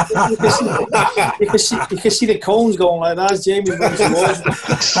can see the cones going like that as Jamie runs towards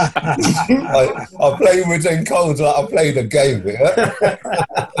I play within cones like I played a game. Yeah?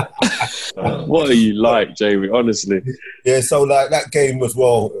 What are you like, Jamie? Honestly. Yeah, so like that game as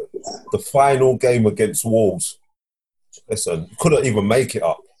well, the final game against Wolves. Listen, couldn't even make it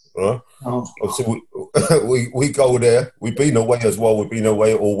up. Right? Oh. Obviously, we go there. We've been away as well. We've been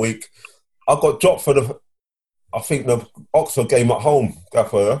away all week. I got dropped for the Oxford game at home,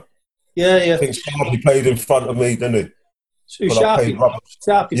 Gaffer. Yeah. I think Sharpie played in front of me, didn't he? Sharpie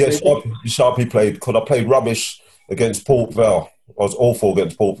played because I played rubbish against Port Vale. I was awful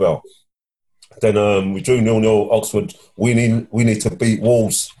against Port Vale. Then we drew 0-0 Oxford. We need to beat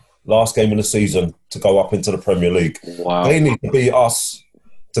Wolves last game of the season to go up into the Premier League. Wow. They need to beat us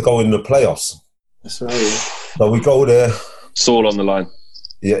to go in the playoffs. That's right. Yeah. So we go there. It's all on the line.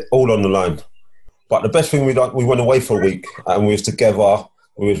 Yeah, all on the line. But the best thing we went away for a week and we was together,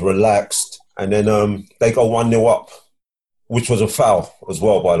 we was relaxed, and then they go 1-0 up, which was a foul as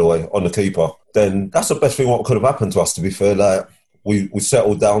well, by the way, on the keeper. Then that's the best thing what could have happened to us, to be fair. Like we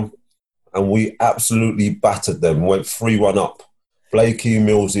settled down and we absolutely battered them, went 3-1 up. Blakey,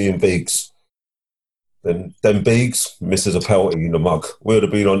 Millsy and Biggs. Then Biggs misses a penalty in the mug. We would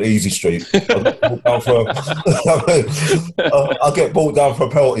have been on Easy Street. I'll get brought down for a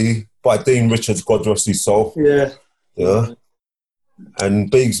penalty by Dean Richards, God rest his soul. Yeah.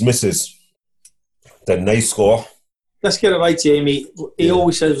 And Biggs misses. Then they score. Let's get it right, Jamie. He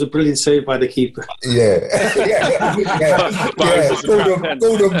always says it was a brilliant save by the keeper. Yeah.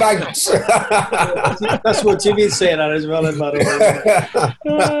 Golden Banks. That's what Jimmy's saying that as well, by the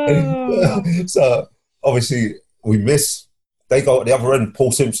way. So, obviously, we miss. They go at the other end.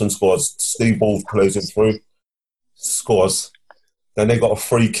 Paul Simpson scores. Steve Ball plays it through. Scores. Then they got a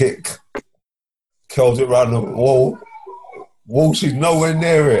free kick. Curls it round the wall. Walsh is nowhere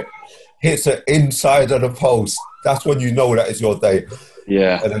near it. Hits it inside of the post. That's when you know that it's your day.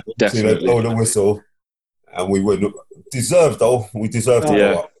 Yeah, and then definitely. They blow the whistle. And we win. Deserved, though. We deserved to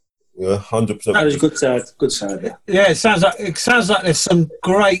go up. Yeah, 100%. That was a good side. Good side. Yeah, it sounds like there's some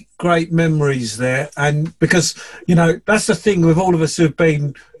great memories there, and because that's the thing with all of us who've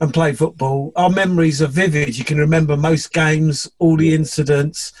been and played football, our memories are vivid. You can remember most games, all the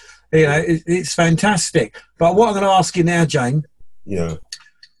incidents. It's fantastic. But what I'm going to ask you now, Jane. Yeah.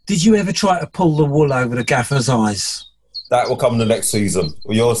 Did you ever try to pull the wool over the gaffer's eyes? That will come the next season.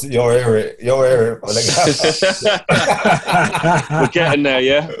 You'll hear it. We're getting there,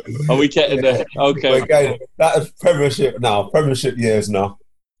 yeah? Are we getting there? Okay. That is Premiership years now.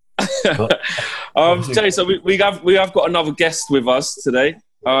 Jay, so we have got another guest with us today.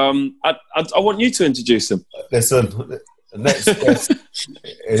 I want you to introduce him. Listen, the next guest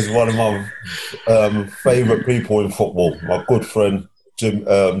is one of my favourite people in football. My good friend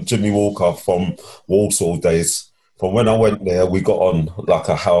Jimmy Walker from Walsall days. From when I went there, we got on like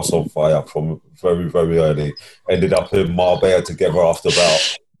a house on fire from very, very early. Ended up in Marbella together after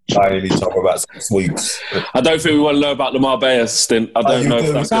about playing each other about 6 weeks. I don't think we want to know about the Marbella stint. I don't know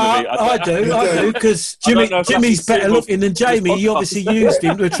if that's going to be... I do, because Jimmy's better looking than Jamie. You obviously used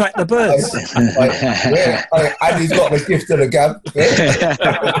him to attract the birds. And he's got the gift of the gab.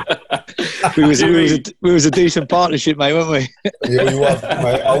 we was a decent partnership, mate, weren't we? Yeah, we was,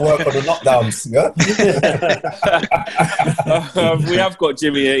 mate. I work on the knockdowns, yeah? We have got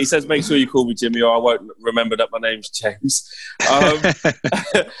Jimmy here. He says, make sure you call me Jimmy or I won't remember that my name's James.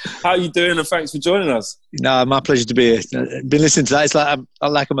 How are you doing, and thanks for joining us? No, my pleasure to be here. Been listening to that. It's like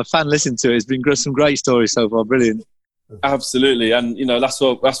I'm a fan listening to it. It's been some great stories so far. Brilliant. Absolutely, and that's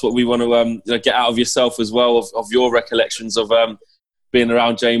what we want to get out of yourself as well, of your recollections of being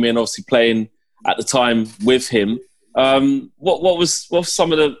around Jamie and obviously playing at the time with him. What was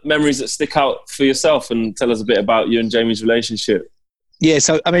some of the memories that stick out for yourself, and tell us a bit about you and Jamie's relationship? Yeah,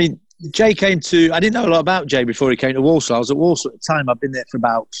 so I mean, Jay came to... I didn't know a lot about Jay before he came to Walsall. I was at Walsall at the time. I've been there for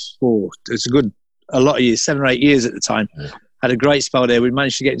about a lot of years, 7 or 8 years at the time. Yeah. Had a great spell there. We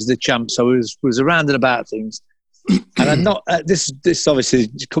managed to get into the champ, so it was around and about things. And I'm not... this obviously,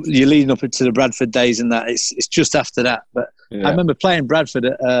 you're leading up into the Bradford days and that. It's just after that. But yeah. I remember playing Bradford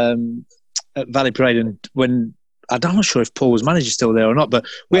at Valley Parade, and when... I'm not sure if Paul was manager still there or not, but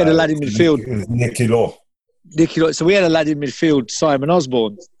we had a lad in midfield... Nicky Law. So we had a lad in midfield, Simon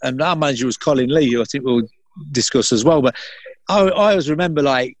Osborne, and our manager was Colin Lee, who I think we'll discuss as well. But I always remember,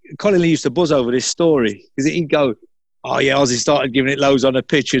 like, Colin Lee used to buzz over this story, because he'd go, oh yeah, Ozzy started giving it loads on the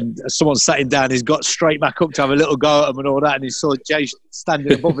pitch, and someone sat him down, he's got straight back up to have a little go at him and all that, and he saw Jay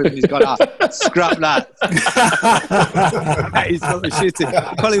standing above him, and he's gone, scrap that. He's got the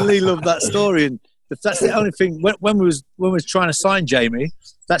shitty. Colin Lee loved that story, and that's the only thing. When we was trying to sign Jamie,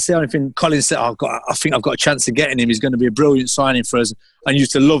 that's the only thing. Colin said, I think I've got a chance of getting him. He's going to be a brilliant signing for us. And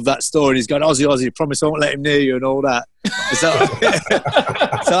used to love that story. And he's going, Ozzy, promise I won't let him near you and all that. So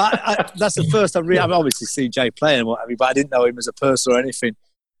that's the first I've obviously seen Jay play and what have you, but I didn't know him as a person or anything.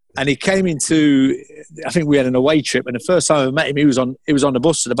 And he came into, I think we had an away trip, and the first time I met him, he was on the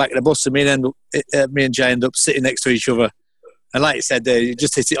bus, at the back of the bus, and me and Jay ended up sitting next to each other. And like you said there, you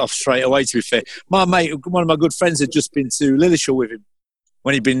just hit it off straight away, to be fair. My mate, one of my good friends, had just been to Lillishall with him.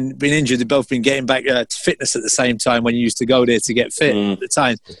 When he'd been injured, they'd both been getting back to fitness at the same time when he used to go there to get fit at the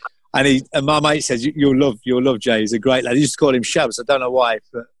time. And my mate says, you'll love Jay. He's a great lad. He used to call him Shabs. I don't know why,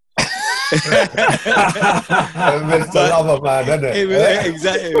 but... Mr. Lover Man, isn't it?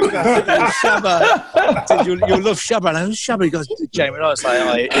 Exactly. Shabba said, you'll love Shabba. And I was Shabba. He goes, Jamie, and I was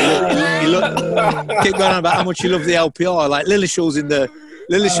like, keep going on about how much you love the LPR. Like Lillishall's in the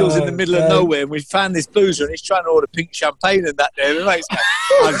middle of nowhere, and we found this boozer, and he's trying to order pink champagne and that there. Mate's like,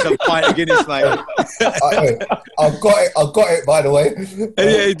 I'm just a pint of Guinness, mate. I've got it, by the way.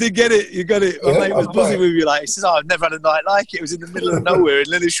 Yeah, you did get it. You got it. My mate was buzzing with you. Like, he says, I've never had a night like it. It was in the middle of nowhere in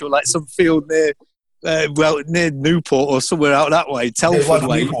Lillishall, like some field near Newport or somewhere out that way, Telford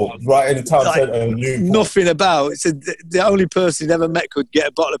way. Newport, right in the town centre of Newport. Nothing about. It said the only person he'd ever met could get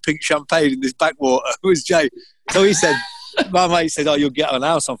a bottle of pink champagne in this backwater was Jay. So he said, my mate said, you'll get our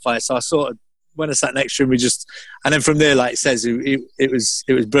house on fire. So I sort of, when I sat next to him, and then from there, like it says, it was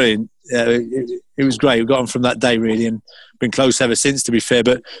brilliant. It was great. We got on from that day, really, and been close ever since, to be fair.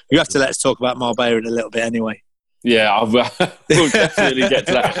 But you have to let us talk about Marbella in a little bit anyway. Yeah, we'll definitely get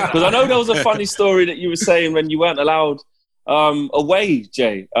to that. Because I know there was a funny story that you were saying when you weren't allowed away,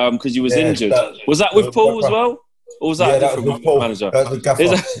 Jay, because you was injured. Was that with Paul as well? Or was that a different manager?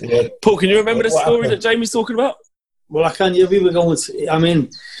 Paul, can you remember the story that Jamie's talking about? Well, I can. Yeah, we were going to... I mean,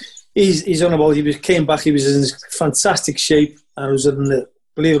 he's on about... Came back, he was in fantastic shape. I was in the...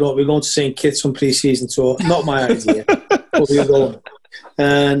 Believe it or not, we were going to St. Kitts from pre-season tour. Not my idea, but we were going.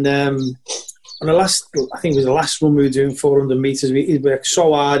 And on the last... I think it was the last run we were doing, 400 metres. He worked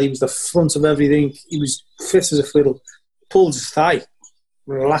so hard. He was the front of everything. He was fit as a fiddle. Pulled his thigh.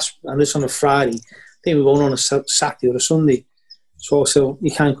 And this on a Friday. I think we were going on a Saturday or a Sunday. So I said,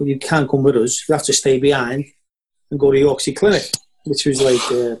 you can't come with us. You have to stay behind and go to Yorkshire Clinic, which was like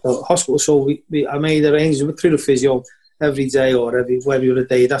the hospital. So I made arrangements through the physio every day or every other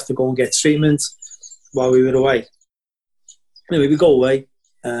day. You'd have to go and get treatment while we were away. Anyway, we go away,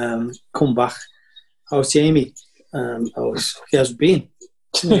 come back. How's Jamie? He hasn't been.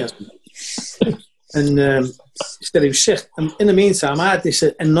 And he said he was sick. And in the meantime, I had this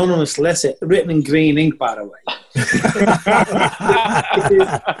anonymous letter written in green ink, by the way.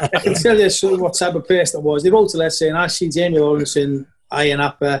 I can tell you what type of person it was. They wrote a letter saying, I see Jamie Lawrence in Iron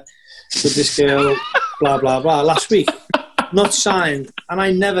Upper with this girl, blah, blah, blah, last week. Not signed. And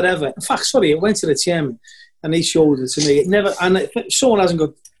I never, ever... In fact, sorry, it went to the chairman and he showed it to me. It never... And if someone hasn't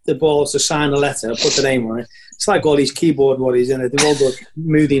got the balls to sign a letter, put the name on it, it's like all these keyboard worries in it. They've all got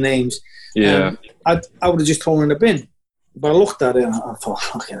moody names. Yeah. I would have just thrown it in the bin. But I looked at it and I thought,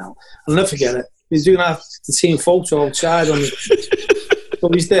 fucking hell. I'll never forget it. He's doing the team photo outside. So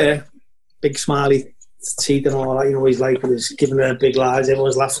he's there, big smiley teeth and all that. You know, he's like, he's giving her big lies.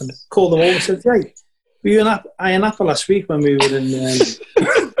 Everyone's laughing. Called him over and said, hey, were you in Iron Apple last week when we were in...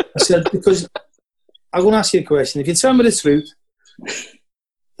 I said, because I'm going to ask you a question. If you tell me the truth,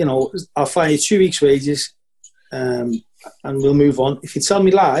 you know, I'll fine you 2 weeks' wages and we'll move on. If you tell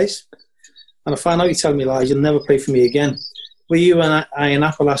me lies, and I find out you tell me lies, you'll never play for me again. Were you in Iron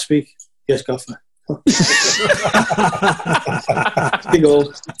Apple last week? Yes, Gaffer. Big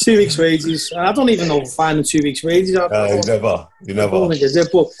old 2 weeks' wages. I don't even know if I find them 2 weeks' wages. You never. I don't think I did.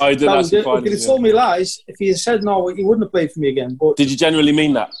 But I did actually if you told me lies, if you said no, you wouldn't have played for me again. But did you genuinely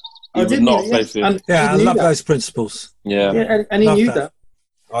mean that? You would not play for you? Yeah, I love those principles. Yeah. And he knew that.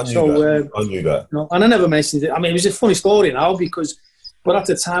 I knew that. No, and I never mentioned it. I mean, it was a funny story now because, but at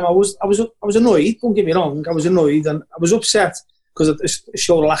the time I was annoyed. Don't get me wrong, I was annoyed and I was upset because it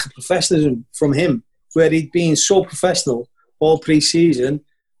showed a lack of professionalism from him, where he'd been so professional all pre-season,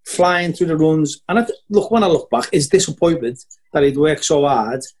 flying through the runs. And when I look back, it's disappointment that he'd worked so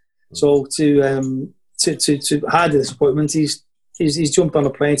hard. So to hide the disappointment, he's jumped on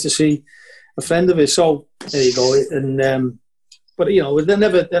a plane to see a friend of his. So there you go. And but you know, they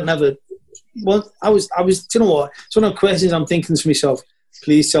never. Well, I was. Do you know what? It's one of the questions I'm thinking to myself.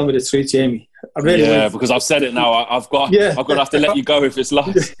 Please tell me the truth, Jamie. I really would. Because I've said it now. I've got to have to let you go if it's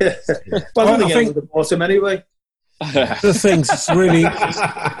lies. But I think at the bottom anyway. The things that's really,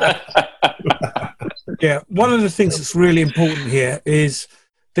 one of the things that's really important here is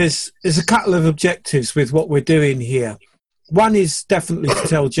there's a couple of objectives with what we're doing here. One is definitely to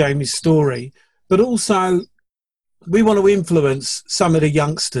tell Jamie's story, but also we want to influence some of the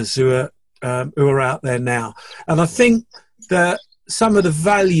youngsters who are out there now. And I think that some of the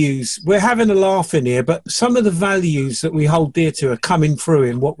values, we're having a laugh in here, but some of the values that we hold dear to are coming through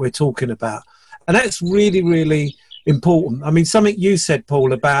in what we're talking about. And that's really, really important. I mean, something you said,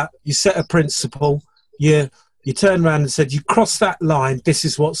 Paul, about you set a principle, you turned around and said, you cross that line, this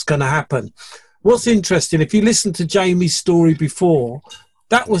is what's going to happen. What's interesting, if you listen to Jamie's story before,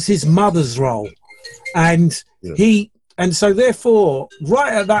 that was his mother's role. And so therefore,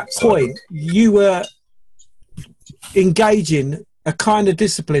 right at that point, you were engaging a kind of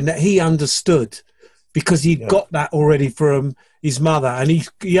discipline that he understood because he'd got that already from his mother, and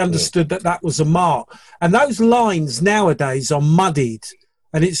he understood that was a mark. And those lines nowadays are muddied,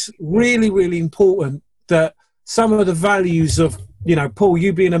 and it's really, really important that some of the values of, you know, Paul,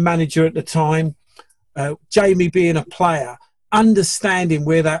 you being a manager at the time, Jamie being a player, understanding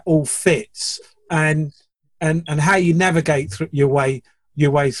where that all fits and how you navigate through your way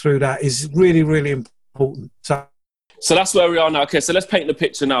through that is really, really important. So that's where we are now. Okay, so let's paint the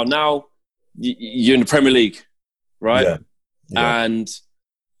picture now. Now you're in the Premier League, right? Yeah. And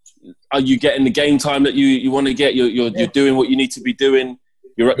are you getting the game time that you want to get? You're doing what you need to be doing.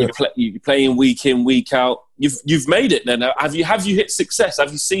 You're playing week in, week out. You've made it then. Have you hit success?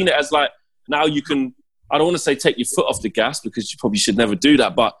 Have you seen it as like now you can? I don't want to say take your foot off the gas because you probably should never do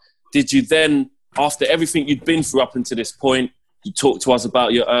that. But did you then, after everything you'd been through up until this point, you talked to us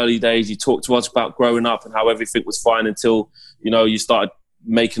about your early days. You talked to us about growing up and how everything was fine until, you know, you started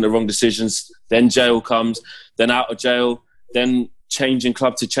making the wrong decisions. Then jail comes, then out of jail, then changing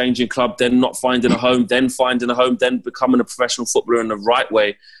club to changing club, then not finding a home, then finding a home, then becoming a professional footballer in the right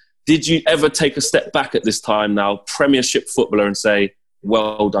way. Did you ever take a step back at this time now, Premiership footballer, and say,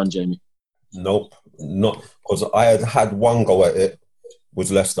 well done, Jamie? Nope, not because I had one go at it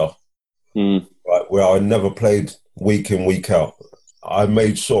with Leicester, right, where I never played week in, week out. I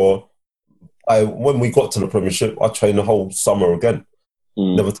made sure when we got to the Premiership, I trained the whole summer again.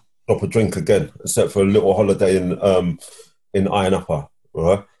 Never drop a drink again, except for a little holiday in Iron Upper,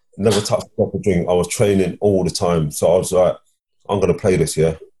 right? Never touched a drop of drink. I was training all the time. So I was like, I'm going to play this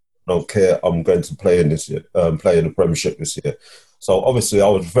year. I don't care. I'm going to play in this year, play in the Premiership this year. So obviously I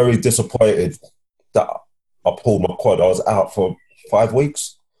was very disappointed that I pulled my quad. I was out for 5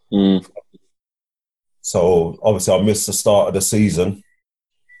 weeks. So obviously I missed the start of the season.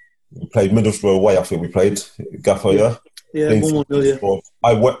 We played Middlesbrough away, I think we played. Gaffer, yeah? Yeah, 1-1,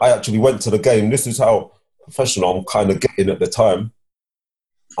 yeah. I actually went to the game. This is how professional I'm kind of getting at the time.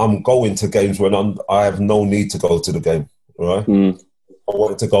 I'm going to games when I have no need to go to the game, right? I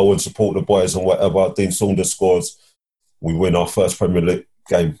wanted to go and support the boys and whatever. Dean Saunders scores. We win our first Premier League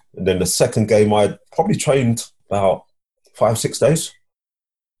game. And then the second game, I probably trained about 5-6 days.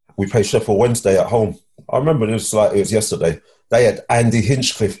 We played Sheffield Wednesday at home. I remember this like it was yesterday. They had Andy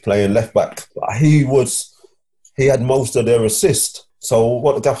Hinchcliffe playing left back. He had most of their assists. So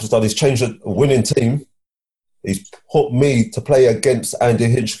what the gaffer's done is changed a winning team. He's put me to play against Andy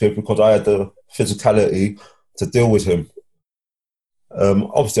Hinchcliffe because I had the physicality to deal with him.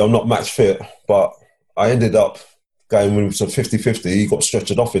 Obviously, I'm not match fit, but I ended up going when it was a 50-50. He got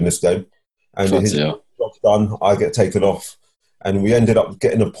stretchered off in this game. And his job's done, I get taken off. And we ended up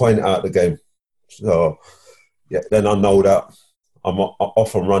getting a point out of the game. So, yeah, then I know that I'm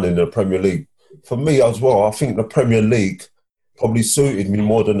off and running in the Premier League. For me as well, I think the Premier League probably suited me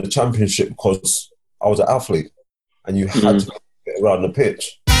more than the Championship because I was an athlete and you had to get around the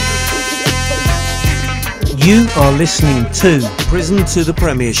pitch. You are listening to Prison to the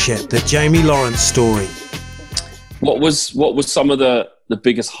Premiership, the Jamie Lawrence story. What was some of the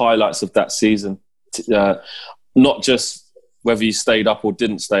biggest highlights of that season? Not just whether you stayed up or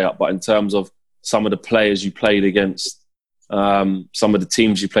didn't stay up, but in terms of some of the players you played against, some of the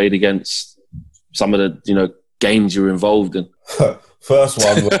teams you played against, some of the games you were involved in. First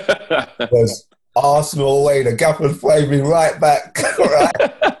one was Arsenal away. The gaffer played me right back, right,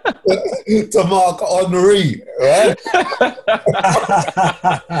 to Mark Henry, right?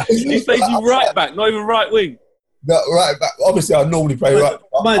 He played you right back, not even right wing. No, right back. Obviously, I normally play right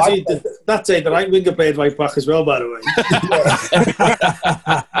back. That day, the right winger played right back as well, by the way.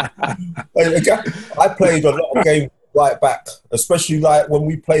 I played a lot of games right back, especially like when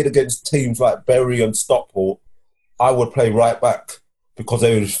we played against teams like Bury and Stockport. I would play right back because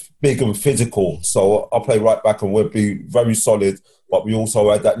they were big and physical. So I play right back and we'd be very solid, but we also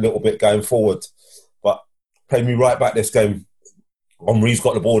had that little bit going forward. But play me right back this game. Henry's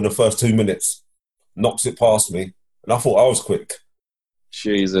got the ball in the first 2 minutes, knocks it past me, and I thought I was quick.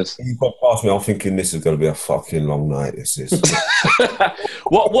 Jesus. He got past me, I'm thinking this is going to be a fucking long night, this is.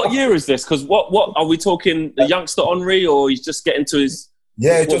 What year is this? Because what are we talking, the youngster Henry, or he's just getting to his...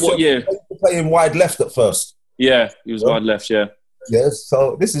 Yeah, what year? Playing wide left at first. Yeah, he was wide left, yeah. Yes,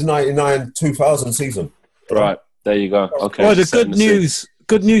 so this is 99-2000 season. Right, there you go. Okay. Well, the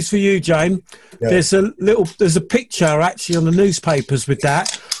good news for you, James. Yeah. There's a picture actually on the newspapers with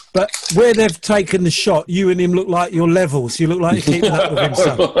that. But where they've taken the shot, you and him look like you're levels. You look like you're keeping up with him.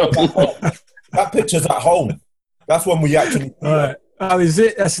 That picture's at home. That's when we actually... Right. Oh, is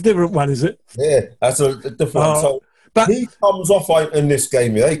it? That's a different one, is it? Yeah, that's a different one. So but he comes off in this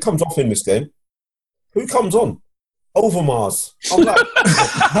game, yeah? He comes off in this game. Who comes on? Overmars. I'm like...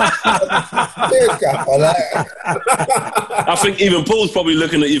 I think even Paul's probably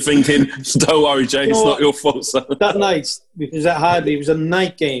looking at you thinking, don't worry, Jay, it's not your fault, son. That night, because at Hardy, it was a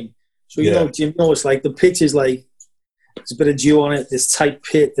night game. So, Jim, it's like the pitch is like, there's a bit of dew on it, this tight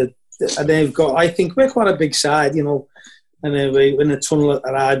pit. And they've got, I think, we're quite a big side, and then we're in the tunnel at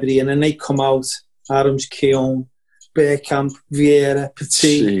Hardy, and then they come out, Adams, Keown, Bergkamp, Vieira,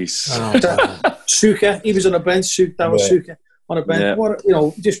 Petit, Suka. He was on a bench. Suka on a bench.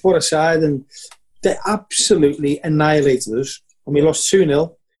 Yeah. Just put aside, and they absolutely annihilated us. And we lost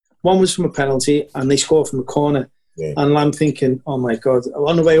 2-0. One was from a penalty, and they scored from a corner. Yeah. And I'm thinking, oh my God!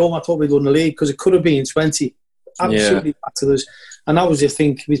 On the way home, I thought we'd won the league because it could have been 20. Absolutely battered us. And that was the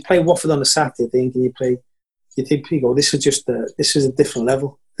thing. We played Watford on a Saturday, and you think, this is a different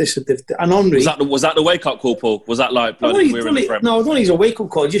level. And Henry, was that the wake up call, Paul? Was that like bloody we're in the Prem? No, I don't think it's a wake up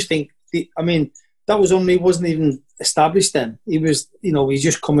call. I just think that was Henry wasn't even established then. He was, he's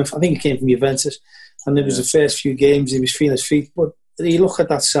just coming. I think he came from Juventus, and it was the first few games he was feeling his feet. But you look at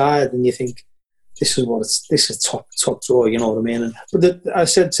that side and you think, this is top draw. You know what I mean? I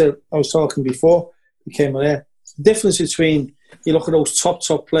was talking before we came on air. The difference between you look at those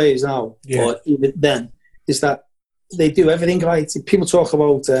top players now, or even then, is that they do everything right. People talk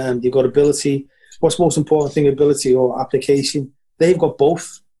about you've got ability. What's the most important thing, ability or application? They've got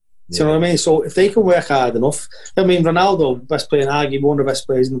both. Do you know what I mean? So if they can work hard enough, Ronaldo, best player in arguably one of the best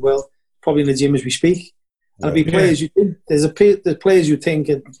players in the world, probably in the gym as we speak. And there'll be players you think there's players you think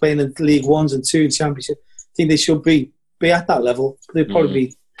are playing in League 1s and 2 in Championship. Think they should be at that level. They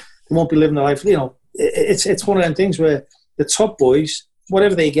probably they won't be living their life. It's one of them things where the top boys,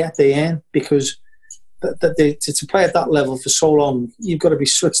 whatever they get, they earn because. To play at that level for so long, you've got to be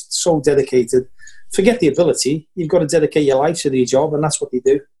so dedicated forget the ability. You've got to dedicate your life to the job, and that's what they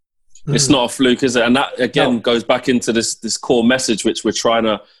do. It's not a fluke, is it? And that again goes back into this core message which we're trying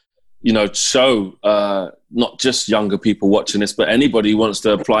to, show not just younger people watching this, but anybody who wants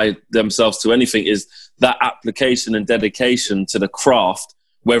to apply themselves to anything, is that application and dedication to the craft,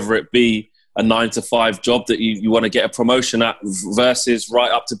 whether it be a 9-to-5 job that you want to get a promotion at versus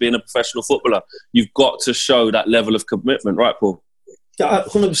right up to being a professional footballer. You've got to show that level of commitment, right, Paul? Yeah,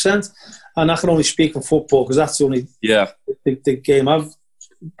 100%. And I can only speak of football because that's the only the game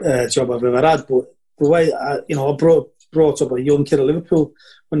job I've ever had. But the way I brought up a young kid at Liverpool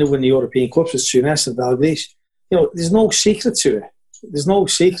when they win the European Cups with Tunis and Dalglish. There's no secret to it. There's no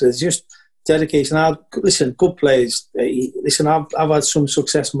secret. It's just dedication. Listen, good players. Listen, I've had some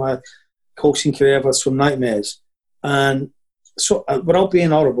success in my coaching career. I've had some nightmares. And so, without being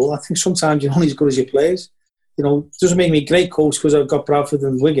horrible, I think sometimes you're only as good as your players. It doesn't make me a great coach because I've got Bradford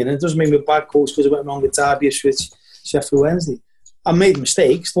and Wigan. It doesn't make me a bad coach because I went wrong with Derby, Ipswich, Sheffield Wednesday. I made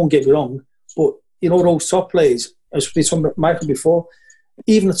mistakes, don't get me wrong. But, those top players, as we talked about Michael before,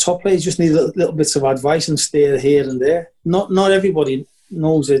 even the top players just need little bits of advice and steer here and there. Not everybody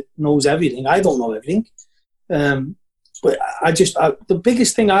knows everything. I don't know everything. But the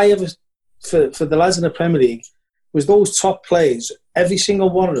biggest thing I ever, for the lads in the Premier League, was those top players. Every single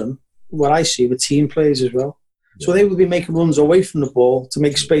one of them, what I see, were team players as well. So they would be making runs away from the ball to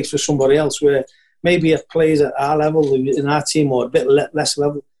make space for somebody else, where maybe a players at our level, in our team, or a bit less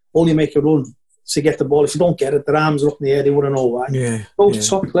level, only make a run to get the ball. If you don't get it, their arms are up in the air, they wouldn't know why. Those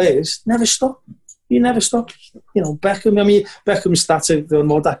top players never stop. You never stop. Beckham's stats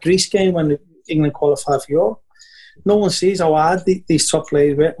are that Greece game when England qualified for Europe. No one sees how hard these top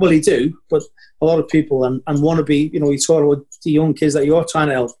players were. Well, they do, but a lot of people and want to be, you talk about the young kids that you're trying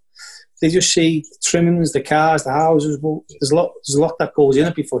to help. They just see the trimmings, the cars, the houses. Well, there's a lot that goes in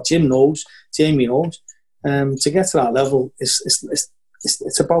it before Jamie knows. To get to that level,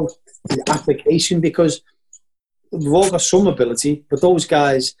 it's about the application, because we've all got some ability, but those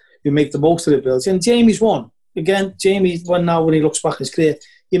guys who make the most of the ability, and Jamie's one. Again, Jamie's one now when he looks back in his career,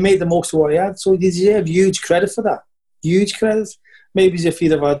 he made the most of what he had, so he deserves huge credit for that. Huge credit. Maybe if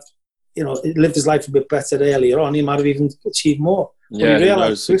he'd have had, lived his life a bit better earlier on, he might have even achieved more. Yeah, he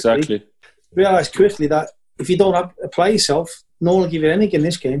knows, exactly. Realise quickly that if you don't apply yourself, no one will give you anything in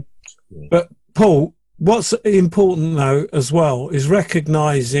this game. But Paul, what's important though as well is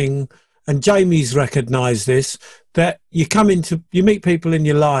recognising, and Jamie's recognised this, that you meet people in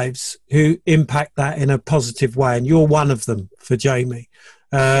your lives who impact that in a positive way, and you're one of them for Jamie.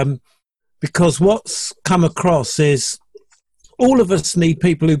 Because what's come across is all of us need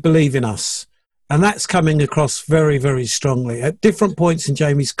people who believe in us. And that's coming across very, very strongly. At different points in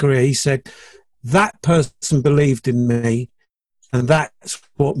Jamie's career, he said, that person believed in me, and that's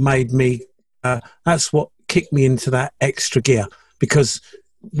what made me, that's what kicked me into that extra gear, because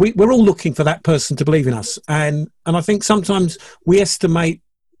we're all looking for that person to believe in us. And I think sometimes we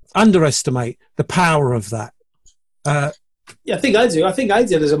underestimate the power of that. Yeah, I think I do. I think I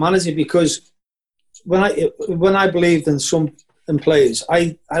did as a manager, because when I believed in some players,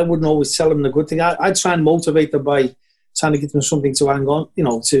 I wouldn't always tell them the good thing. I'd try and motivate them by trying to give them something to hang on,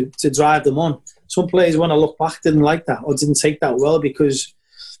 to drive them on. Some players, when I look back, didn't like that or didn't take that well, because,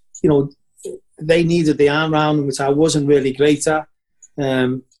 they needed the arm round, which I wasn't really great at.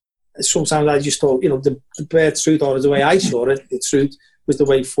 Sometimes I just thought, the bare truth, or the way I saw it, the truth was the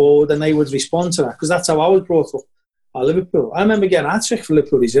way forward, and they would respond to that, because that's how I was brought up at Liverpool. I remember getting a hat-trick for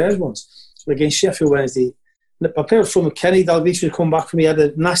Liverpool reserves once against Sheffield Wednesday. My player from Kenny Dalglish was coming back from me, had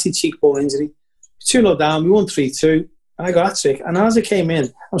a nasty cheekbone injury. 2-0 down, we won 3-2, and I got a hat-trick. And as I came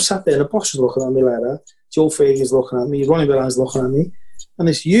in, I'm sat there, and the boss was looking at me like that. Joe Fergie's looking at me, Ronnie Millan's looking at me, and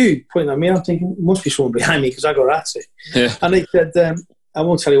it's you pointing at me. I'm thinking, it must be someone behind me, because I got a hat-trick. Yeah. And they said, I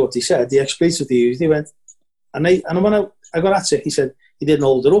won't tell you what he said, the expletive they used. He went, and when I got a hat-trick, he said, he didn't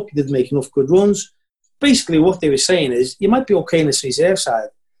hold it up, he didn't make enough good runs. Basically, what they were saying is, you might be okay in this reserve side,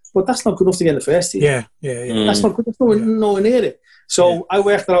 but that's not good enough to get in the first team. Yeah. That's not good. That's nowhere near it. So I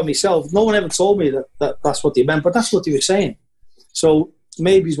worked it out myself. No one ever told me that's what they meant, but that's what they were saying. So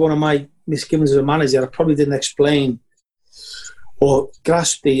maybe it's one of my misgivings as a manager. I probably didn't explain or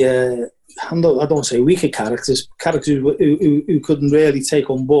grasp the, I don't say weaker characters who couldn't really take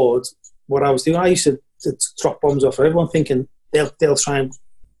on board what I was doing. I used to drop bombs off for everyone, thinking they'll try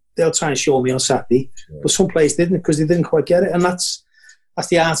and show me on Saturday, but some players didn't, because they didn't quite get it, and that's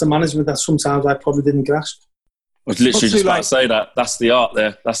the art of management that sometimes I probably didn't grasp. I was literally just about to say that. That's the art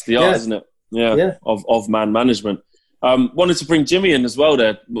there. That's the art, isn't it? Yeah. Of man management. Wanted to bring Jimmy in as well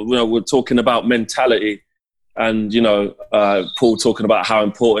there. We're talking about mentality. And, Paul talking about how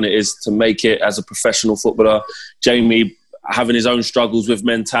important it is to make it as a professional footballer. Jamie having his own struggles with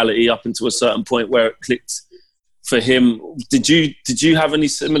mentality up until a certain point where it clicked for him. Did you have any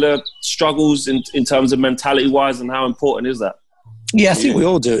similar struggles in terms of mentality-wise, and how important is that? Yeah, I think we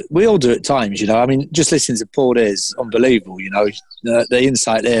all do it. We all do it at times, I mean, just listening to Paul there is unbelievable, The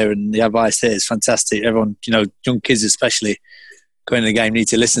insight there and the advice there is fantastic. Everyone, young kids especially, going to the game need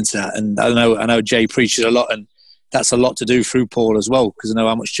to listen to that. And I know Jay preaches a lot, and that's a lot to do through Paul as well, because I know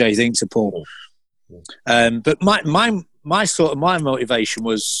how much Jay thinks of Paul. But my motivation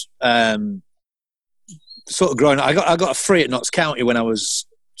was sort of growing up. I got a free at Notts County when I was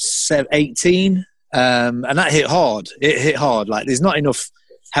 18, and that hit hard. It hit hard. Like, there's not enough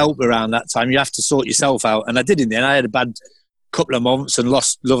help around that time. You have to sort yourself out, and I did in the end. I had a bad couple of months and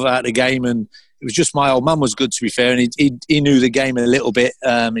lost love out of the game, and it was just my old man was good, to be fair, and he knew the game a little bit.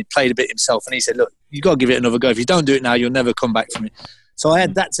 He played a bit himself, and he said, look, you've got to give it another go. If you don't do it now, you'll never come back from it. So I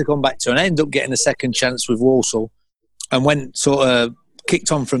had that to come back to, and I ended up getting a second chance with Walsall, and went sort of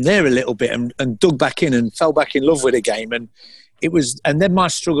kicked on from there a little bit, and dug back in and fell back in love with the game. And it was, and then my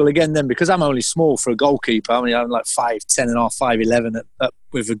struggle again then, because I'm only small for a goalkeeper. I mean, I'm like 5'10 and a half, 5'11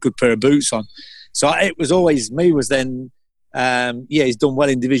 with a good pair of boots on. So it was always me was then, he's done well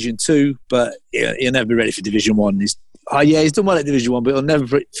in Division 2, but he'll never be ready for Division 1. He's done well at Division 1, but he'll never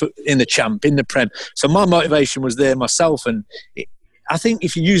be in the Champ, in the Prem. So my motivation was there myself, and I think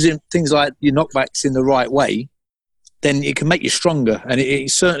if you're using things like your knockbacks in the right way, then it can make you stronger, and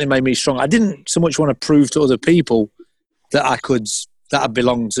it certainly made me stronger. I didn't so much want to prove to other people that I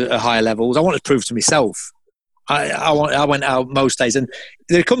belonged to higher levels. I wanted to prove to myself. I went out most days, and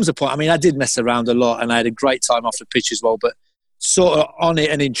there comes a point, I mean, I did mess around a lot, and I had a great time off the pitch as well, but sort of on it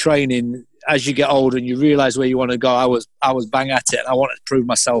and in training, as you get older and you realise where you want to go, I was bang at it, and I wanted to prove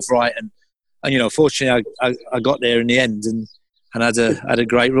myself right, and fortunately I got there in the end, and had a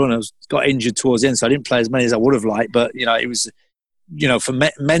great run. I got injured towards the end, so I didn't play as many as I would have liked, but it was, for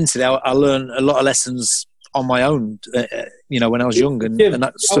mentally, I learned a lot of lessons on my own, when I was young, and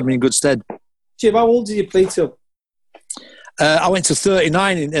that stood me in good stead. Jim, how old did you play till? I went to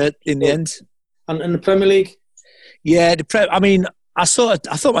 39 in the end. And in the Premier League? Yeah, I mean, I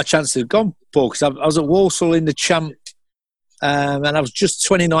thought my chances had gone, Paul, because I was at Walsall in the Champ, and I was just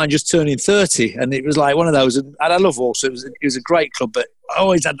 29, just turning 30, and it was like one of those. And I love Walsall; it was a great club, but I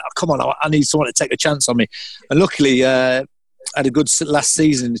always had, come on, I need someone to take a chance on me. And luckily, I had a good last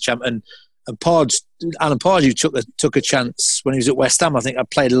season in the Champ, and Alan Pardew took a chance when he was at West Ham. I think I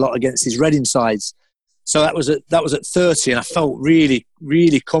played a lot against his Reading sides. So that was at 30, and I felt really,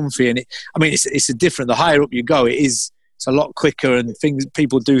 really comfy. And it's a different. The higher up you go, it's a lot quicker, and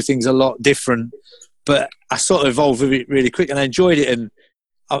people do things a lot different. But I sort of evolved with it really quick, and I enjoyed it. And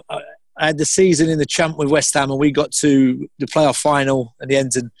I had the season in the Champ with West Ham, and we got to the playoff final at the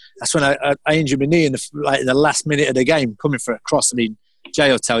end. And that's when I injured my knee in the last minute of the game, coming for a cross. I mean,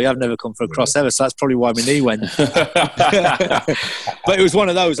 Jay will tell you, I've never come for a cross ever, so that's probably why my knee went. But it was one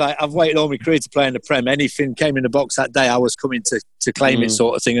of those, I've waited all my career to play in the Prem. Anything came in the box that day, I was coming to claim it,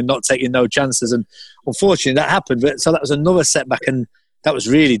 sort of thing, and not taking no chances. And unfortunately, that happened. So that was another setback, and that was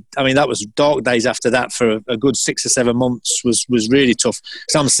really, that was dark days after that for a good 6 or 7 months was really tough.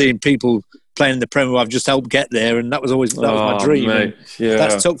 So I'm seeing people playing in the Premier, I've just helped get there, and that was my dream. Yeah,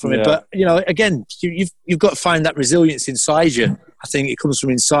 that's took from it. But again, you've got to find that resilience inside you. I think it comes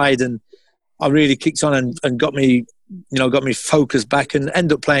from inside, and I really kicked on and got me focused back, and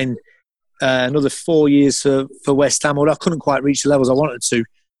ended up playing another 4 years for West Ham. Although I couldn't quite reach the levels I wanted to.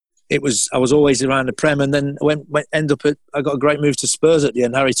 I was always around the Prem, and then I got a great move to Spurs at the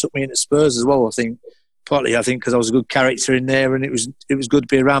end. Harry took me into Spurs as well. Partly because I was a good character in there, and it was good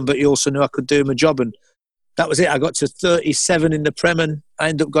to be around. But he also knew I could do my job, and that was it. I got to 37 in the Prem, and I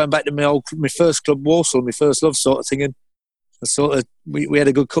ended up going back to my first club, Walsall, my first love sort of thing. And we had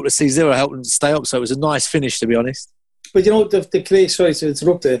a good couple of seasons there. I helped them to stay up, so it was a nice finish, to be honest. But the great, sorry to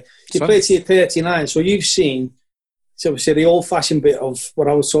interrupt there. You played to your 39, so you've seen, so obviously the old-fashioned bit of what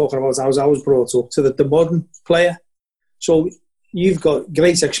I was talking about, as I was brought up, to the modern player. So you've got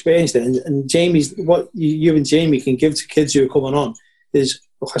great experience there, and Jamie's, what you and Jamie can give to kids who are coming on is,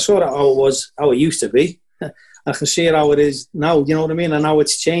 look, I saw that how it used to be. I can see how it is now, you know what I mean, and how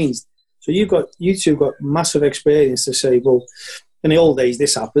it's changed. So you two got massive experience to say, well, in the old days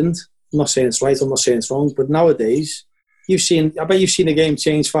this happened. I'm not saying it's right, I'm not saying it's wrong, but nowadays I bet you've seen the game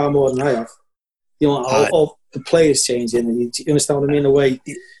change far more than I have. All the players changing, and you understand what I mean? The way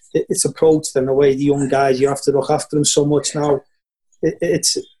it's approached, and the way the young guys, you have to look after them so much now.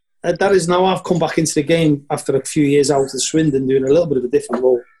 That is now I've come back into the game after a few years out of Swindon doing a little bit of a different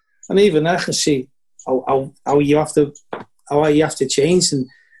role, and even I can see how you have to change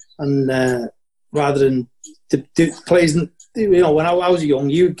and rather than the players. When I was young,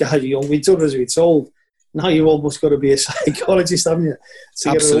 you guys were young. We told us we told. Now you've almost got to be a psychologist, haven't you?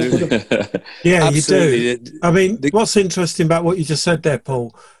 Absolutely. Yeah, Absolutely. you do. I mean, what's interesting about what you just said there,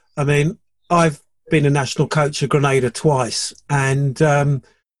 Paul? I mean, I've been a national coach at Grenada twice, and the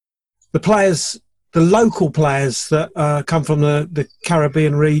local players that come from the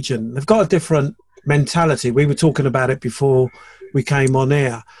Caribbean region, they've got a different mentality. We were talking about it before we came on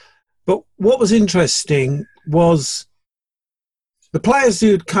air. But what was interesting was the players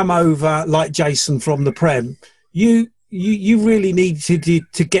who'd come over, like Jason from the Prem, you really needed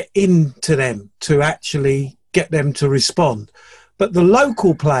to get into them to actually get them to respond. But the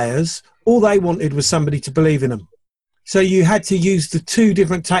local players, all they wanted was somebody to believe in them. So you had to use the two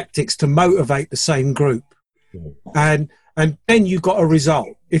different tactics to motivate the same group. And then you got a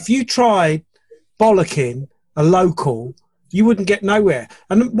result. If you tried bollocking a local, you wouldn't get nowhere.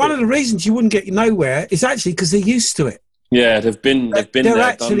 And one of the reasons you wouldn't get nowhere is actually because they're used to it. Yeah, they've been. They're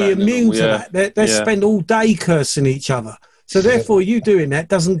actually immune to that. They spend all day cursing each other. So therefore, you doing that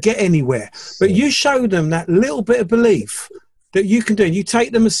doesn't get anywhere. But you show them that little bit of belief that you can do. And you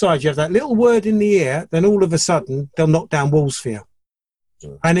take them aside. You have that little word in the air. Then all of a sudden, they'll knock down walls for you.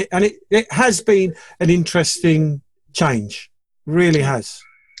 And it has been an interesting change. Really has.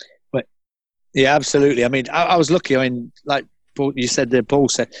 But yeah, absolutely. I mean, I was lucky. I mean, like you said there, Paul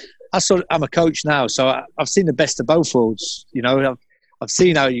said. I'm a coach now, so I've seen the best of both worlds. I've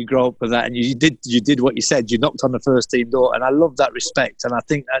seen how you grow up with that, and you did what you said. You knocked on the first team door, and I love that respect. And I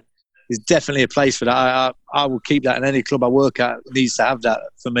think that is definitely a place for that. I will keep that, and any club I work at needs to have that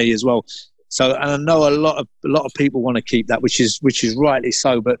for me as well. So, and I know a lot of people want to keep that, which is rightly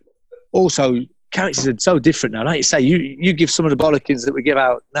so. But also, characters are so different now. Like you say, you give some of the bollockings that we give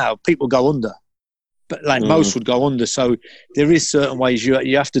out now, people go under. But most would go under. So there is certain ways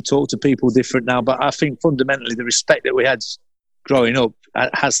you have to talk to people different now. But I think fundamentally the respect that we had growing up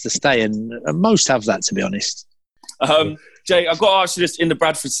has to stay, and most have that, to be honest. Jay, I've got to ask you this: in the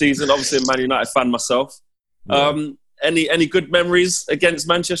Bradford season, obviously a Man United fan myself. Any good memories against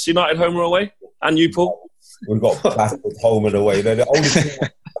Manchester United, home or away? And you, Paul? We've got Bradford home and away. They're the only team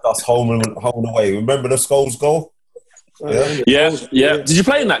that's home and away. Remember the Scholes goal? Yeah. Did you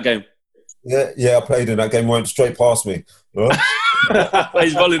play in that game? Yeah, I played in that game. Went straight past me.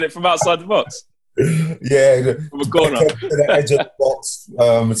 He's volleyed it from outside the box. Yeah, from a corner. To the edge of the box.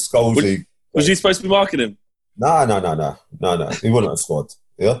 Scholesy. Was you supposed to be marking him? No. He wouldn't have scored.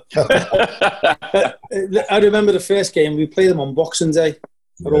 Yeah. I remember the first game. We played them on Boxing Day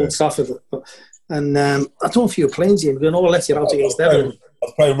at Old Trafford, and I don't know if you were playing, Jim. We don't let you out against Everton. I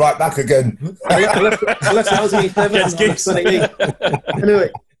was playing right back again. I left you out against Everton. Anyway.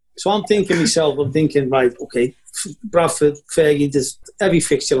 So I'm thinking, right, okay, Bradford, Fergie, there's every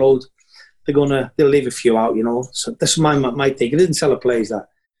fixture load. They'll leave a few out, So this is my take. I didn't tell the players that.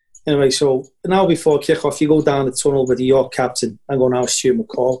 Anyway, so now before kick-off, you go down the tunnel with the York captain. I go now Stuart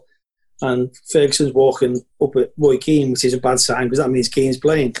McCall. And Ferguson's walking up at Roy Keane, which is a bad sign because that means Keane's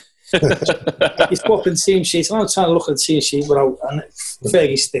playing. He's popping team sheets. I'm trying to look at the team sheet, and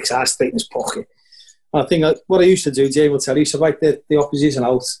Fergie sticks ass straight in his pocket. I think what I used to do, Jay will tell you, I used to write the opposition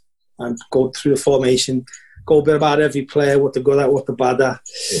out and go through the formation, go a bit about every player, what they're good at, what they're bad at.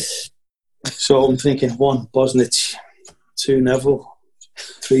 So I'm thinking 1, Bosnich, 2, Neville,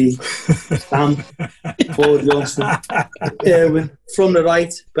 3, Stam, 4, Johnston, Irwin, from the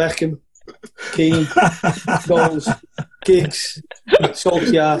right, Beckham, Keane, Scholes, Giggs,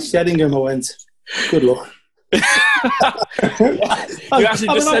 Solskjaer, Sheringham. I went, good luck. You actually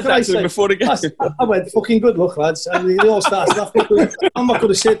just said that to him before the game. I went, fucking good luck, lads. And they all started laughing. I'm not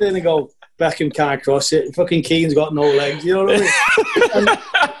going to sit there and go, Beckham can't cross it. Fucking Keane's got no legs. You know what I mean?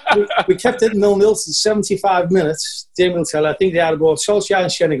 And we kept it 0-0 for 75 minutes. Jamie will tell you, I think they had brought Solskjaer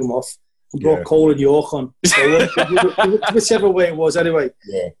and Sheringham off and brought Cole and York on. So, whichever way it was, anyway.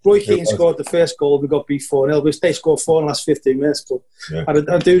 Yeah. Roy Keane scored the first goal. We got beat 4-0. They scored 4 in the last 15 minutes. But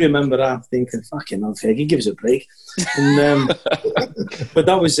I do remember that, thinking, fucking hell, he gives a break. And, but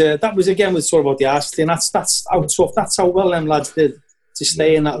that was again with sort of about the arse thing. That's how well them lads did to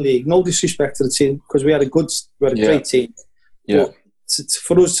stay in that league. No disrespect to the team, because we had a great team. Yeah. But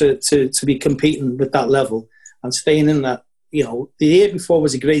for us to be competing with that level and staying in that, the year before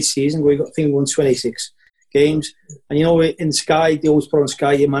was a great season. We won 26 games, and in Sky they always put on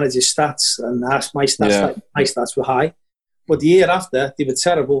Sky your manager's stats, and my stats were high. But the year after they were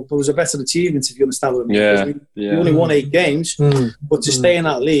terrible. But it was a better achievement, if you understand what I mean. We only won 8 games, but to stay in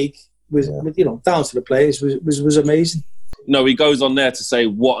that league was down to the players was amazing. no, he goes on there to say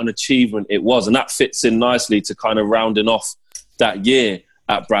what an achievement it was, and that fits in nicely to kind of rounding off that year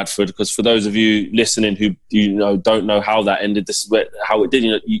at Bradford. Because for those of you listening who don't know how that ended, this is how it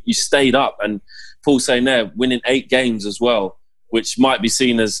did. You stayed up, and Paul's saying there, winning 8 games as well, which might be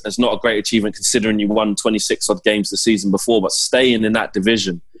seen as not a great achievement considering you won 26 odd games the season before, but staying in that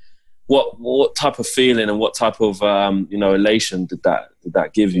division. What type of feeling and what type of elation did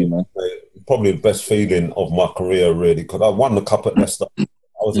that give you, man? Probably the best feeling of my career, really, because I won the cup at Leicester. I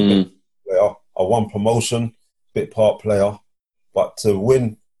was a bit player. I won promotion, bit part player, but to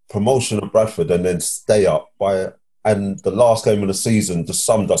win promotion at Bradford and then stay up and the last game of the season just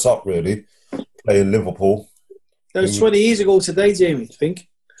summed us up, really, playing Liverpool. That was 20 years ago today, Jamie, I think.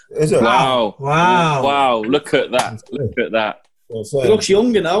 Is it? Wow! Look at that! Look at that! He looks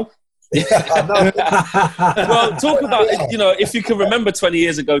younger now. Well, talk about if you can remember 20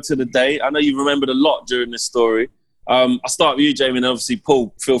 years ago to the day. I know you've remembered a lot during this story. I'll start with you, Jamie, and obviously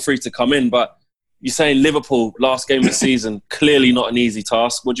Paul, feel free to come in. But you're saying Liverpool, last game of the season, clearly not an easy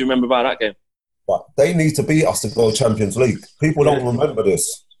task. What do you remember about that game? But they need to beat us to go Champions League. People don't remember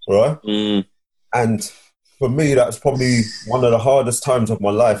this, right? And for me, that's probably one of the hardest times of my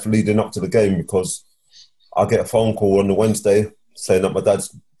life leading up to the game, because I get a phone call on the Wednesday saying that my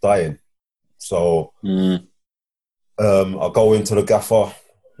dad's dying. So I go into the gaffer,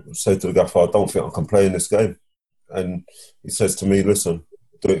 say to the gaffer, I don't think I can play in this game. And he says to me, listen,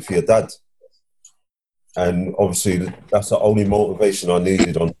 do it for your dad. And obviously that's the only motivation I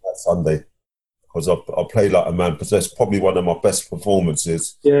needed on that Sunday, because I played like a man possessed. Probably one of my best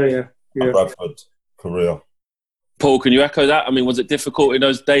performances in Bradford career. Paul, can you echo that? I mean, was it difficult in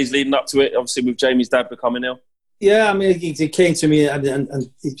those days leading up to it, obviously with Jamie's dad becoming ill? Yeah, I mean, he came to me and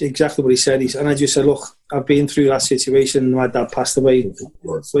exactly what he said. And I just said, look, I've been through that situation. My dad passed away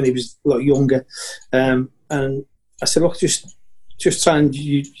when he was a lot younger. And I said, look, just try and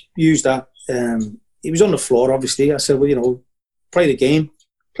use that. He was on the floor, obviously. I said, well, play the game.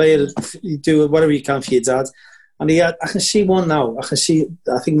 Play it, do whatever you can for your dad. And I can see one now. I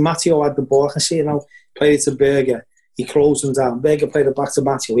think Matteo had the ball. I can see it now. Played it to Berger. He closed them down. Berger played it back to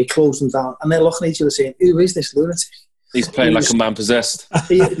Matteo. He closed them down. And they're looking at each other saying, who is this lunatic? He's playing like a man possessed.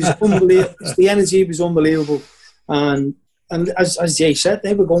 It was unbelievable. The energy was unbelievable. And as Jay said,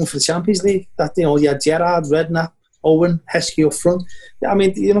 they were going for the Champions League. That, you had Gerrard, Redknapp, Owen, Heskey up front. I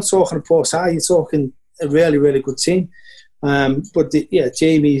mean, you're not talking a poor side. You're talking a really, really good team. But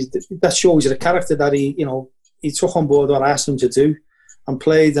Jamie, that shows you the character that he took on board what I asked him to do and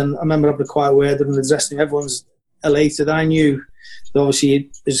played. And I remember having a quiet word and addressing everyone's elated. I knew that obviously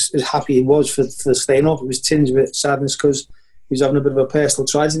as happy he was for staying up. It was tinged with sadness because he was having a bit of a personal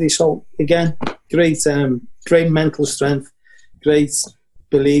tragedy. So again, great mental strength, great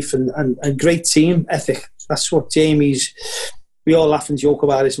belief and great team ethic. That's what we all laugh and joke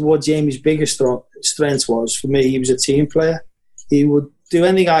about it. What Jamie's biggest strength was, for me, he was a team player. He would do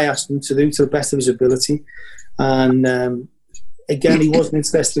anything I asked him to do to the best of his ability. And again, he wasn't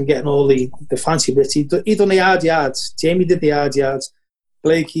interested in getting all the fancy bits. He done the hard yards. Jamie did the hard yards.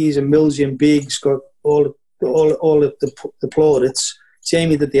 Blakey's and Millsy and Biggs got all of the plaudits.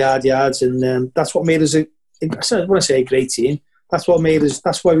 Jamie did the hard yards, and that's what made us when I say a great team, that's what made us.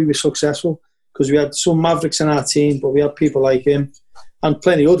 That's why we were successful, because we had some mavericks in our team, but we had people like him and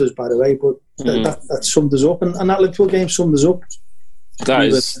plenty others, by the way. But that summed us up, and that Liverpool game summed us up. That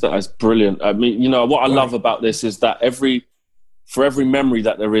is brilliant. I mean, what I love about this is that for every memory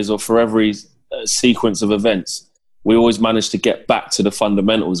that there is, or for every sequence of events, we always manage to get back to the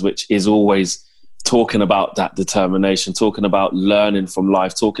fundamentals, which is always talking about that determination, talking about learning from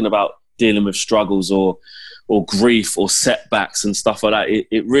life, talking about dealing with struggles or grief or setbacks and stuff like that.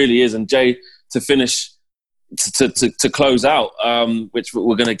 It really is. And Jay, to finish, to close out, which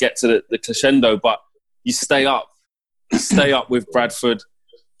we're going to get to the crescendo, but you stay up with Bradford.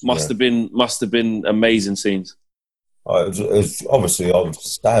 Must have been amazing scenes. It was obviously, I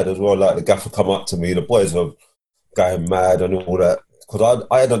was sad as well. Like, the gaffer come up to me, the boys were going mad and all that, because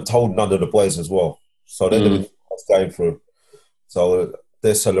I hadn't told none of the boys as well, so they knew what I was going through. So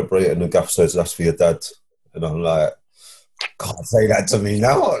they're celebrating, the gaffer says, that's for your dad, and I'm like, can't say that to me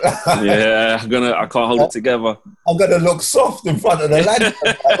now. Yeah, I can't hold it together. I'm gonna look soft in front of the lad.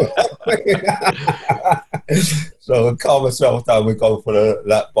 So I calm myself down. We go for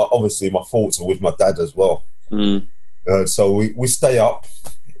that, but obviously my thoughts are with my dad as well. So we stay up,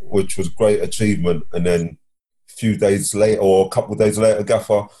 which was a great achievement. And then a few days later, or a couple of days later,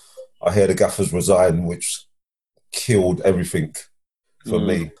 gaffer, I hear the gaffers resign, which killed everything for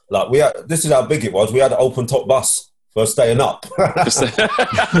me. Like, this is how big it was. We had an open top bus for staying up.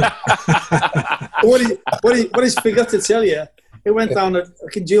 what he's forgot to tell you, it went down a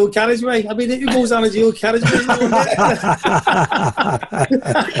dual carriageway. I mean, who goes down a dual carriageway?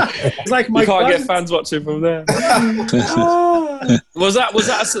 It's like you can't get fans watching from there. Was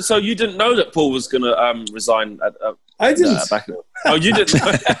that? So you didn't know that Paul was going to resign? I didn't. You didn't.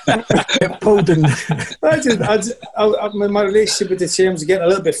 Paul didn't. I didn't. My relationship with the team was getting a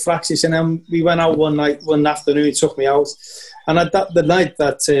little bit fractious, and then we went out one afternoon. He took me out. And the night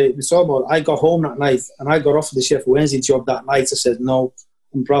that we saw about, I got home that night and I got offered the Sheffield Wednesday job that night. I said, no,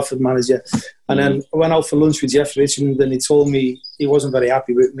 I'm Bradford manager. And then I went out for lunch with Jeff Richmond and he told me he wasn't very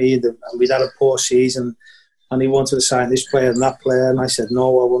happy with me. And we'd had a poor season and he wanted to sign this player and that player. And I said,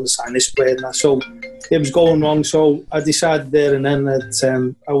 no, I want to sign this player. And that. So it was going wrong. So I decided there and then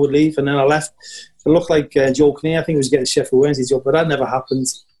that I would leave. And then I left. It looked like Joe Kinnear, I think he was getting Sheffield Wednesday job, but that never happened.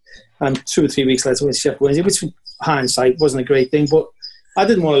 And 2 or 3 weeks later, I went to Sheffield Wednesday, which hindsight wasn't a great thing, but I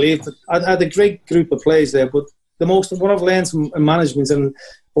didn't want to leave. I had a great group of players there, but what I've learned from management, and I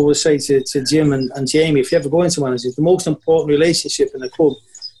always say to Jim and Jamie, if you ever go into management, the most important relationship in the club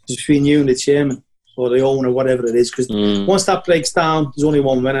is between you and the chairman or the owner, whatever it is, because once that breaks down, there's only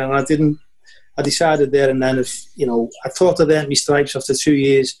one winner. And I decided there and then, I thought I'd earned my stripes after 2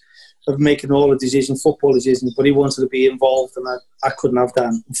 years of making all the decisions, football decisions, but he wanted to be involved and I couldn't have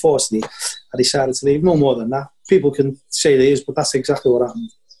that. Unfortunately, I decided to leave. No more than that. People can say it is, but that's exactly what happened.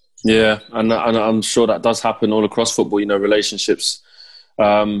 Yeah, and I'm sure that does happen all across football. Relationships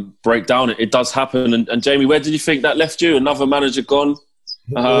break down. It does happen. And Jamie, where did you think that left you? Another manager gone?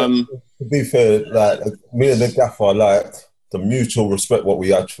 To be fair, me and the gaffer, the mutual respect what we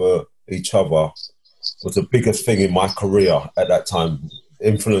had for each other was the biggest thing in my career at that time.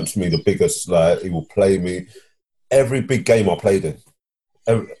 Influenced me the biggest. He will play me every big game I played in.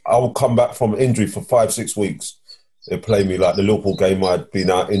 I will come back from injury for 5-6 weeks. They play me like the Liverpool game. I'd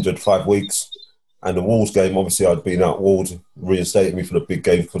been out injured 5 weeks, and the Wolves game. Obviously, I'd been out. Wolves reinstated me for the big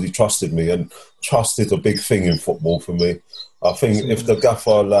game because he trusted me, and trust is a big thing in football for me. I think if the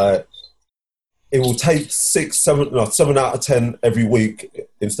gaffer it will take 7 out of 10 every week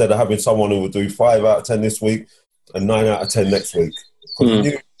instead of having someone who will do 5 out of 10 this week and 9 out of 10 next week.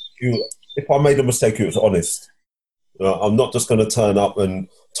 If I made a mistake, it was honest. I'm not just going to turn up and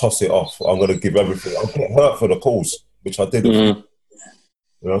toss it off. I'm going to give everything. I'll get hurt for the cause, which I didn't.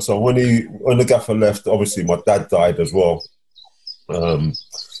 So when the gaffer left, obviously my dad died as well.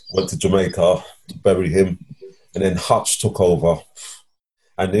 Went to Jamaica to bury him, and then Hutch took over,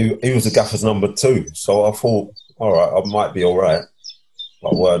 and he was the gaffer's number 2. So I thought, all right, I might be all right.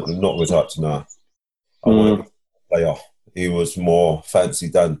 But not with Hutch now. I wanted a player. He was more fancy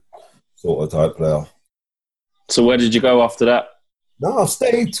Dan sort of type player. So where did you go after that? No, I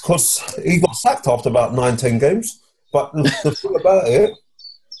stayed because he got sacked after about 9-10 games. But the thing about it,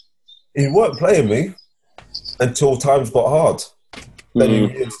 he weren't playing me until times got hard. Then he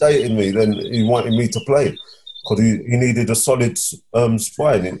reinstated me. Then he wanted me to play because he needed a solid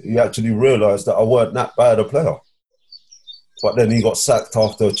spine. He actually realised that I weren't that bad a player. But then he got sacked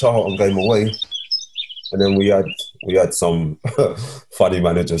after a Charlton game away. And then we had some funny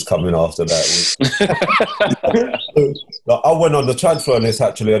managers coming after that. I went on the transfer list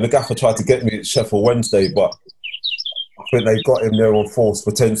actually, and the gaffer tried to get me at Sheffield Wednesday, but I think they got him there on false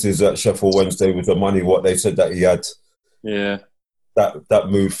pretences at Sheffield Wednesday with the money what they said that he had. Yeah, that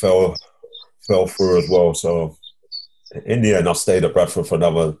move fell through as well. So in the end, I stayed at Bradford for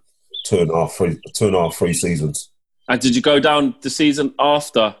another 2.5, 3 seasons. And did you go down the season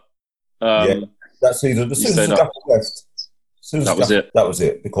after? Yeah. That season, as soon as the gaffer left, that was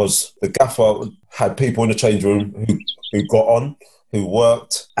it. Because the gaffer had people in the change room who got on, who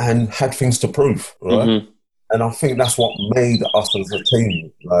worked, and had things to prove, right? And I think that's what made us as a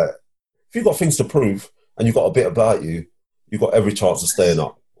team. If you've got things to prove and you've got a bit about you, you've got every chance of staying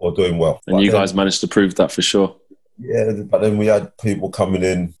up or doing well. And you guys managed to prove that for sure. Yeah, but then we had people coming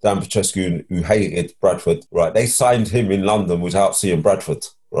in, Dan Petrescu, who hated Bradford, right? They signed him in London without seeing Bradford.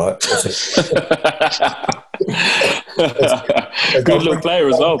 Right. Good little player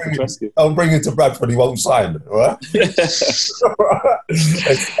as well, Petrescu. I'll bring him to Bradford, he won't sign, right? They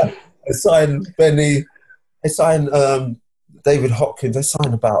signed Benny, they signed David Hopkins, they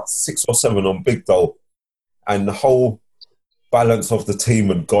signed about 6 or 7 on Big Doll, and the whole balance of the team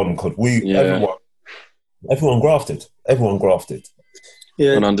had gone because everyone grafted.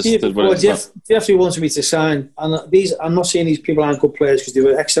 Yeah, and understood what Jeff wanted me to sign, and I'm not saying these people aren't good players because they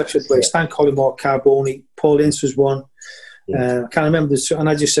were exceptional players. Stan Collymore, Carboni, Paul Ince was one. I can't remember this, and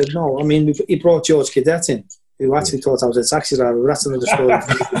I just said no. I mean, he brought George Cadet in, who actually thought I was a taxi driver, but that's another story. I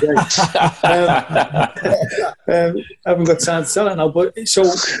haven't got time to tell it now. But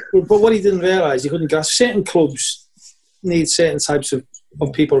what he didn't realise, he couldn't grasp, certain clubs need certain types of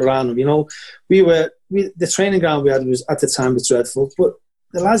people around them. You know, the training ground we had was at the time was dreadful, but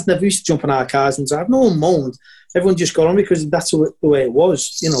the lads never used to jump in our cars and drive. No one moaned. Everyone just got on because that's the way it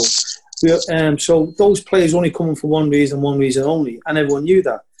was. You know, so those players only coming for one reason only, and everyone knew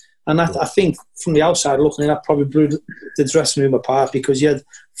that. And that, I think, from the outside looking in, that probably blew the dressing room apart, because you had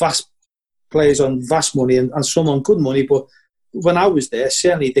vast players on vast money and some on good money. But when I was there,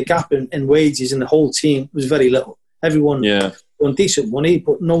 certainly the gap in wages in the whole team was very little. Everyone on decent money,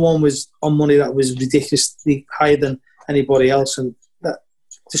 but no one was on money that was ridiculously higher than anybody else. And that,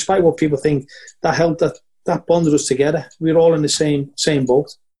 despite what people think, that helped, that bonded us together. We were all in the same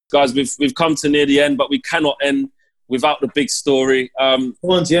boat. Guys, we've come to near the end, but we cannot end without the big story. Come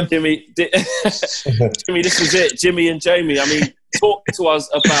on, Jim. Jimmy, this is it. Jimmy and Jamie, I mean, talk to us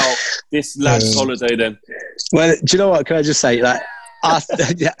about this lad's holiday then. Well, do you know what? Can I just say that?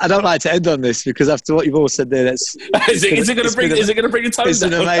 I don't like to end on this, because after what you've all said there, is it going to bring a tone down? It's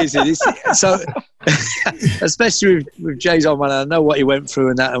been amazing. So, especially with Jay's on, man, I know what he went through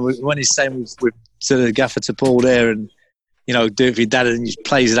and that, and when he's saying with to the gaffer, to Paul there, and you know, do it for your dad, and he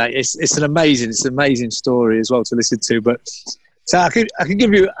plays it out. It's an amazing story as well to listen to. But so I can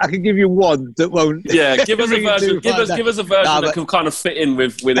give you one that won't. Yeah, give us a version. Give us a version that can kind of fit in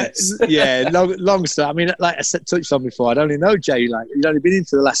with it. Yeah, long story. I mean, like I said, touched on before, I'd only know Jay. Like, he'd only been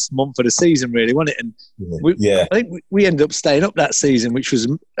into the last month of the season, really, wasn't it? And I think we ended up staying up that season, which was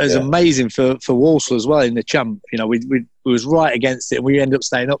amazing for Walsall as well in the champ. You know, we was right against it, and we ended up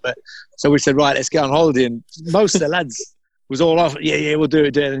staying up. So we said, right, let's get on holiday, and most of the lads was all off. Yeah, we'll do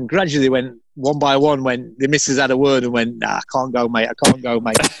it. And gradually went one by one. When the missus had a word and went, nah, I can't go, mate.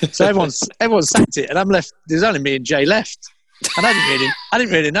 So everyone sacked it, and I'm left. There's only me and Jay left, and I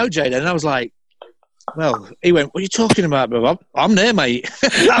didn't really know Jay then. And I was like, well, he went, what are you talking about, bro? I'm there, mate.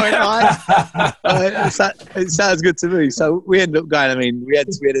 I went, it sounds good to me. So we ended up going. I mean, we had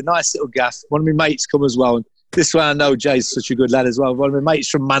a nice little gaff. One of my mates come as well. And this one I know Jay's such a good lad as well. One of my mates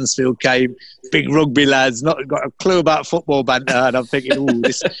from Mansfield came, big rugby lads, not got a clue about football banter, and I'm thinking, I'm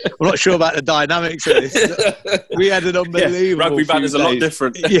not sure about the dynamics of this. We had an unbelievable rugby banter's a lot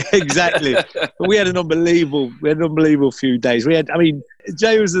different. Yeah, exactly. But we had an unbelievable few days.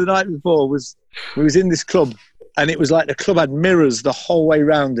 Jay was the night before, we was in this club, and it was like the club had mirrors the whole way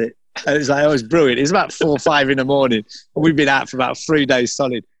round it. And it was like, it was brilliant. It was about 4 or 5 in the morning, and we'd been out for about 3 days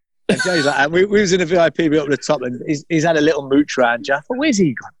solid. And Jay's like, we was in a VIP bit up the top, and he's had a little mooch around. Jay, I thought, where's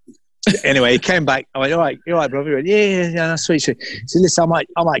he gone? Anyway, he came back. I went, all right, brother. He went, yeah, that's sweet. He said, listen,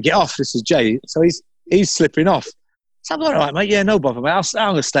 I might get off. This is Jay. So he's slipping off. So I'm like, all right, mate. Yeah, no bother, mate. I'm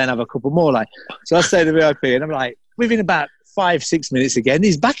going to stay and have a couple more. Like, so I stayed in the VIP, and I'm like, within about 5-6 minutes again,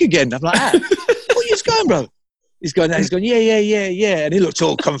 he's back again. I'm like, where you going, bro? He's going, yeah. And he looked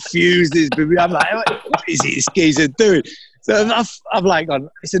all confused. I'm like, what is this geezer doing? So I've like gone,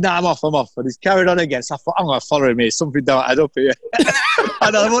 he said, no, I'm off. And he's carried on again. So I thought, I'm going to follow him here. Something don't add up here.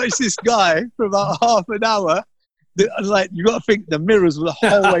 And I watched this guy for about half an hour. I was like, you got to think the mirrors were the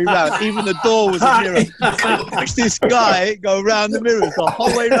whole way round. Even the door was a mirror. Watch this guy go round the mirrors the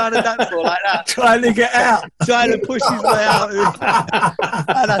whole way round the dance floor like that. Trying to get out. Trying to push his way out.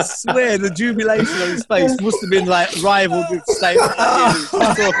 And I swear the jubilation on his face must have been like rivaled with State.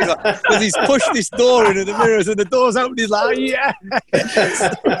 Because he's pushed this door into the mirrors and the door's open. He's like, yeah.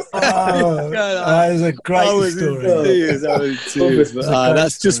 That is a great story.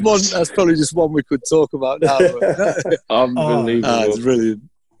 That's just one. That's probably just one we could talk about now. Unbelievable. It's brilliant.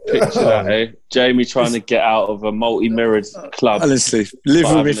 Picture that, eh? Jamie trying to get out of a multi-mirrored club. Honestly,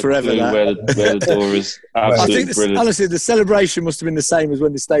 live with me forever. Where the door is. Absolutely I think honestly, the celebration must have been the same as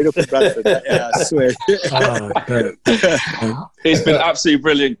when they stayed up in Bradford. Yeah, I swear. It's been absolutely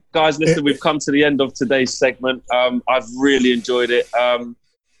brilliant. Guys, listen, we've come to the end of today's segment. I've really enjoyed it.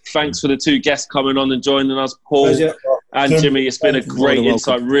 Thanks for the 2 guests coming on and joining us, Paul and Jimmy. It's been a great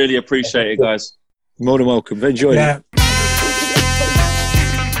insight. Really appreciate it, guys. More than welcome. Enjoy it.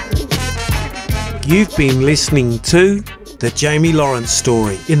 You've been listening to The Jamie Lawrence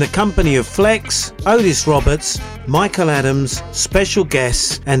Story in the company of Flex, Otis Roberts, Michael Adams, special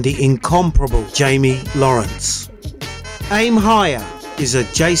guests, and the incomparable Jamie Lawrence. Aim Higher is a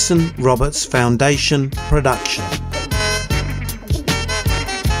Jason Roberts Foundation production.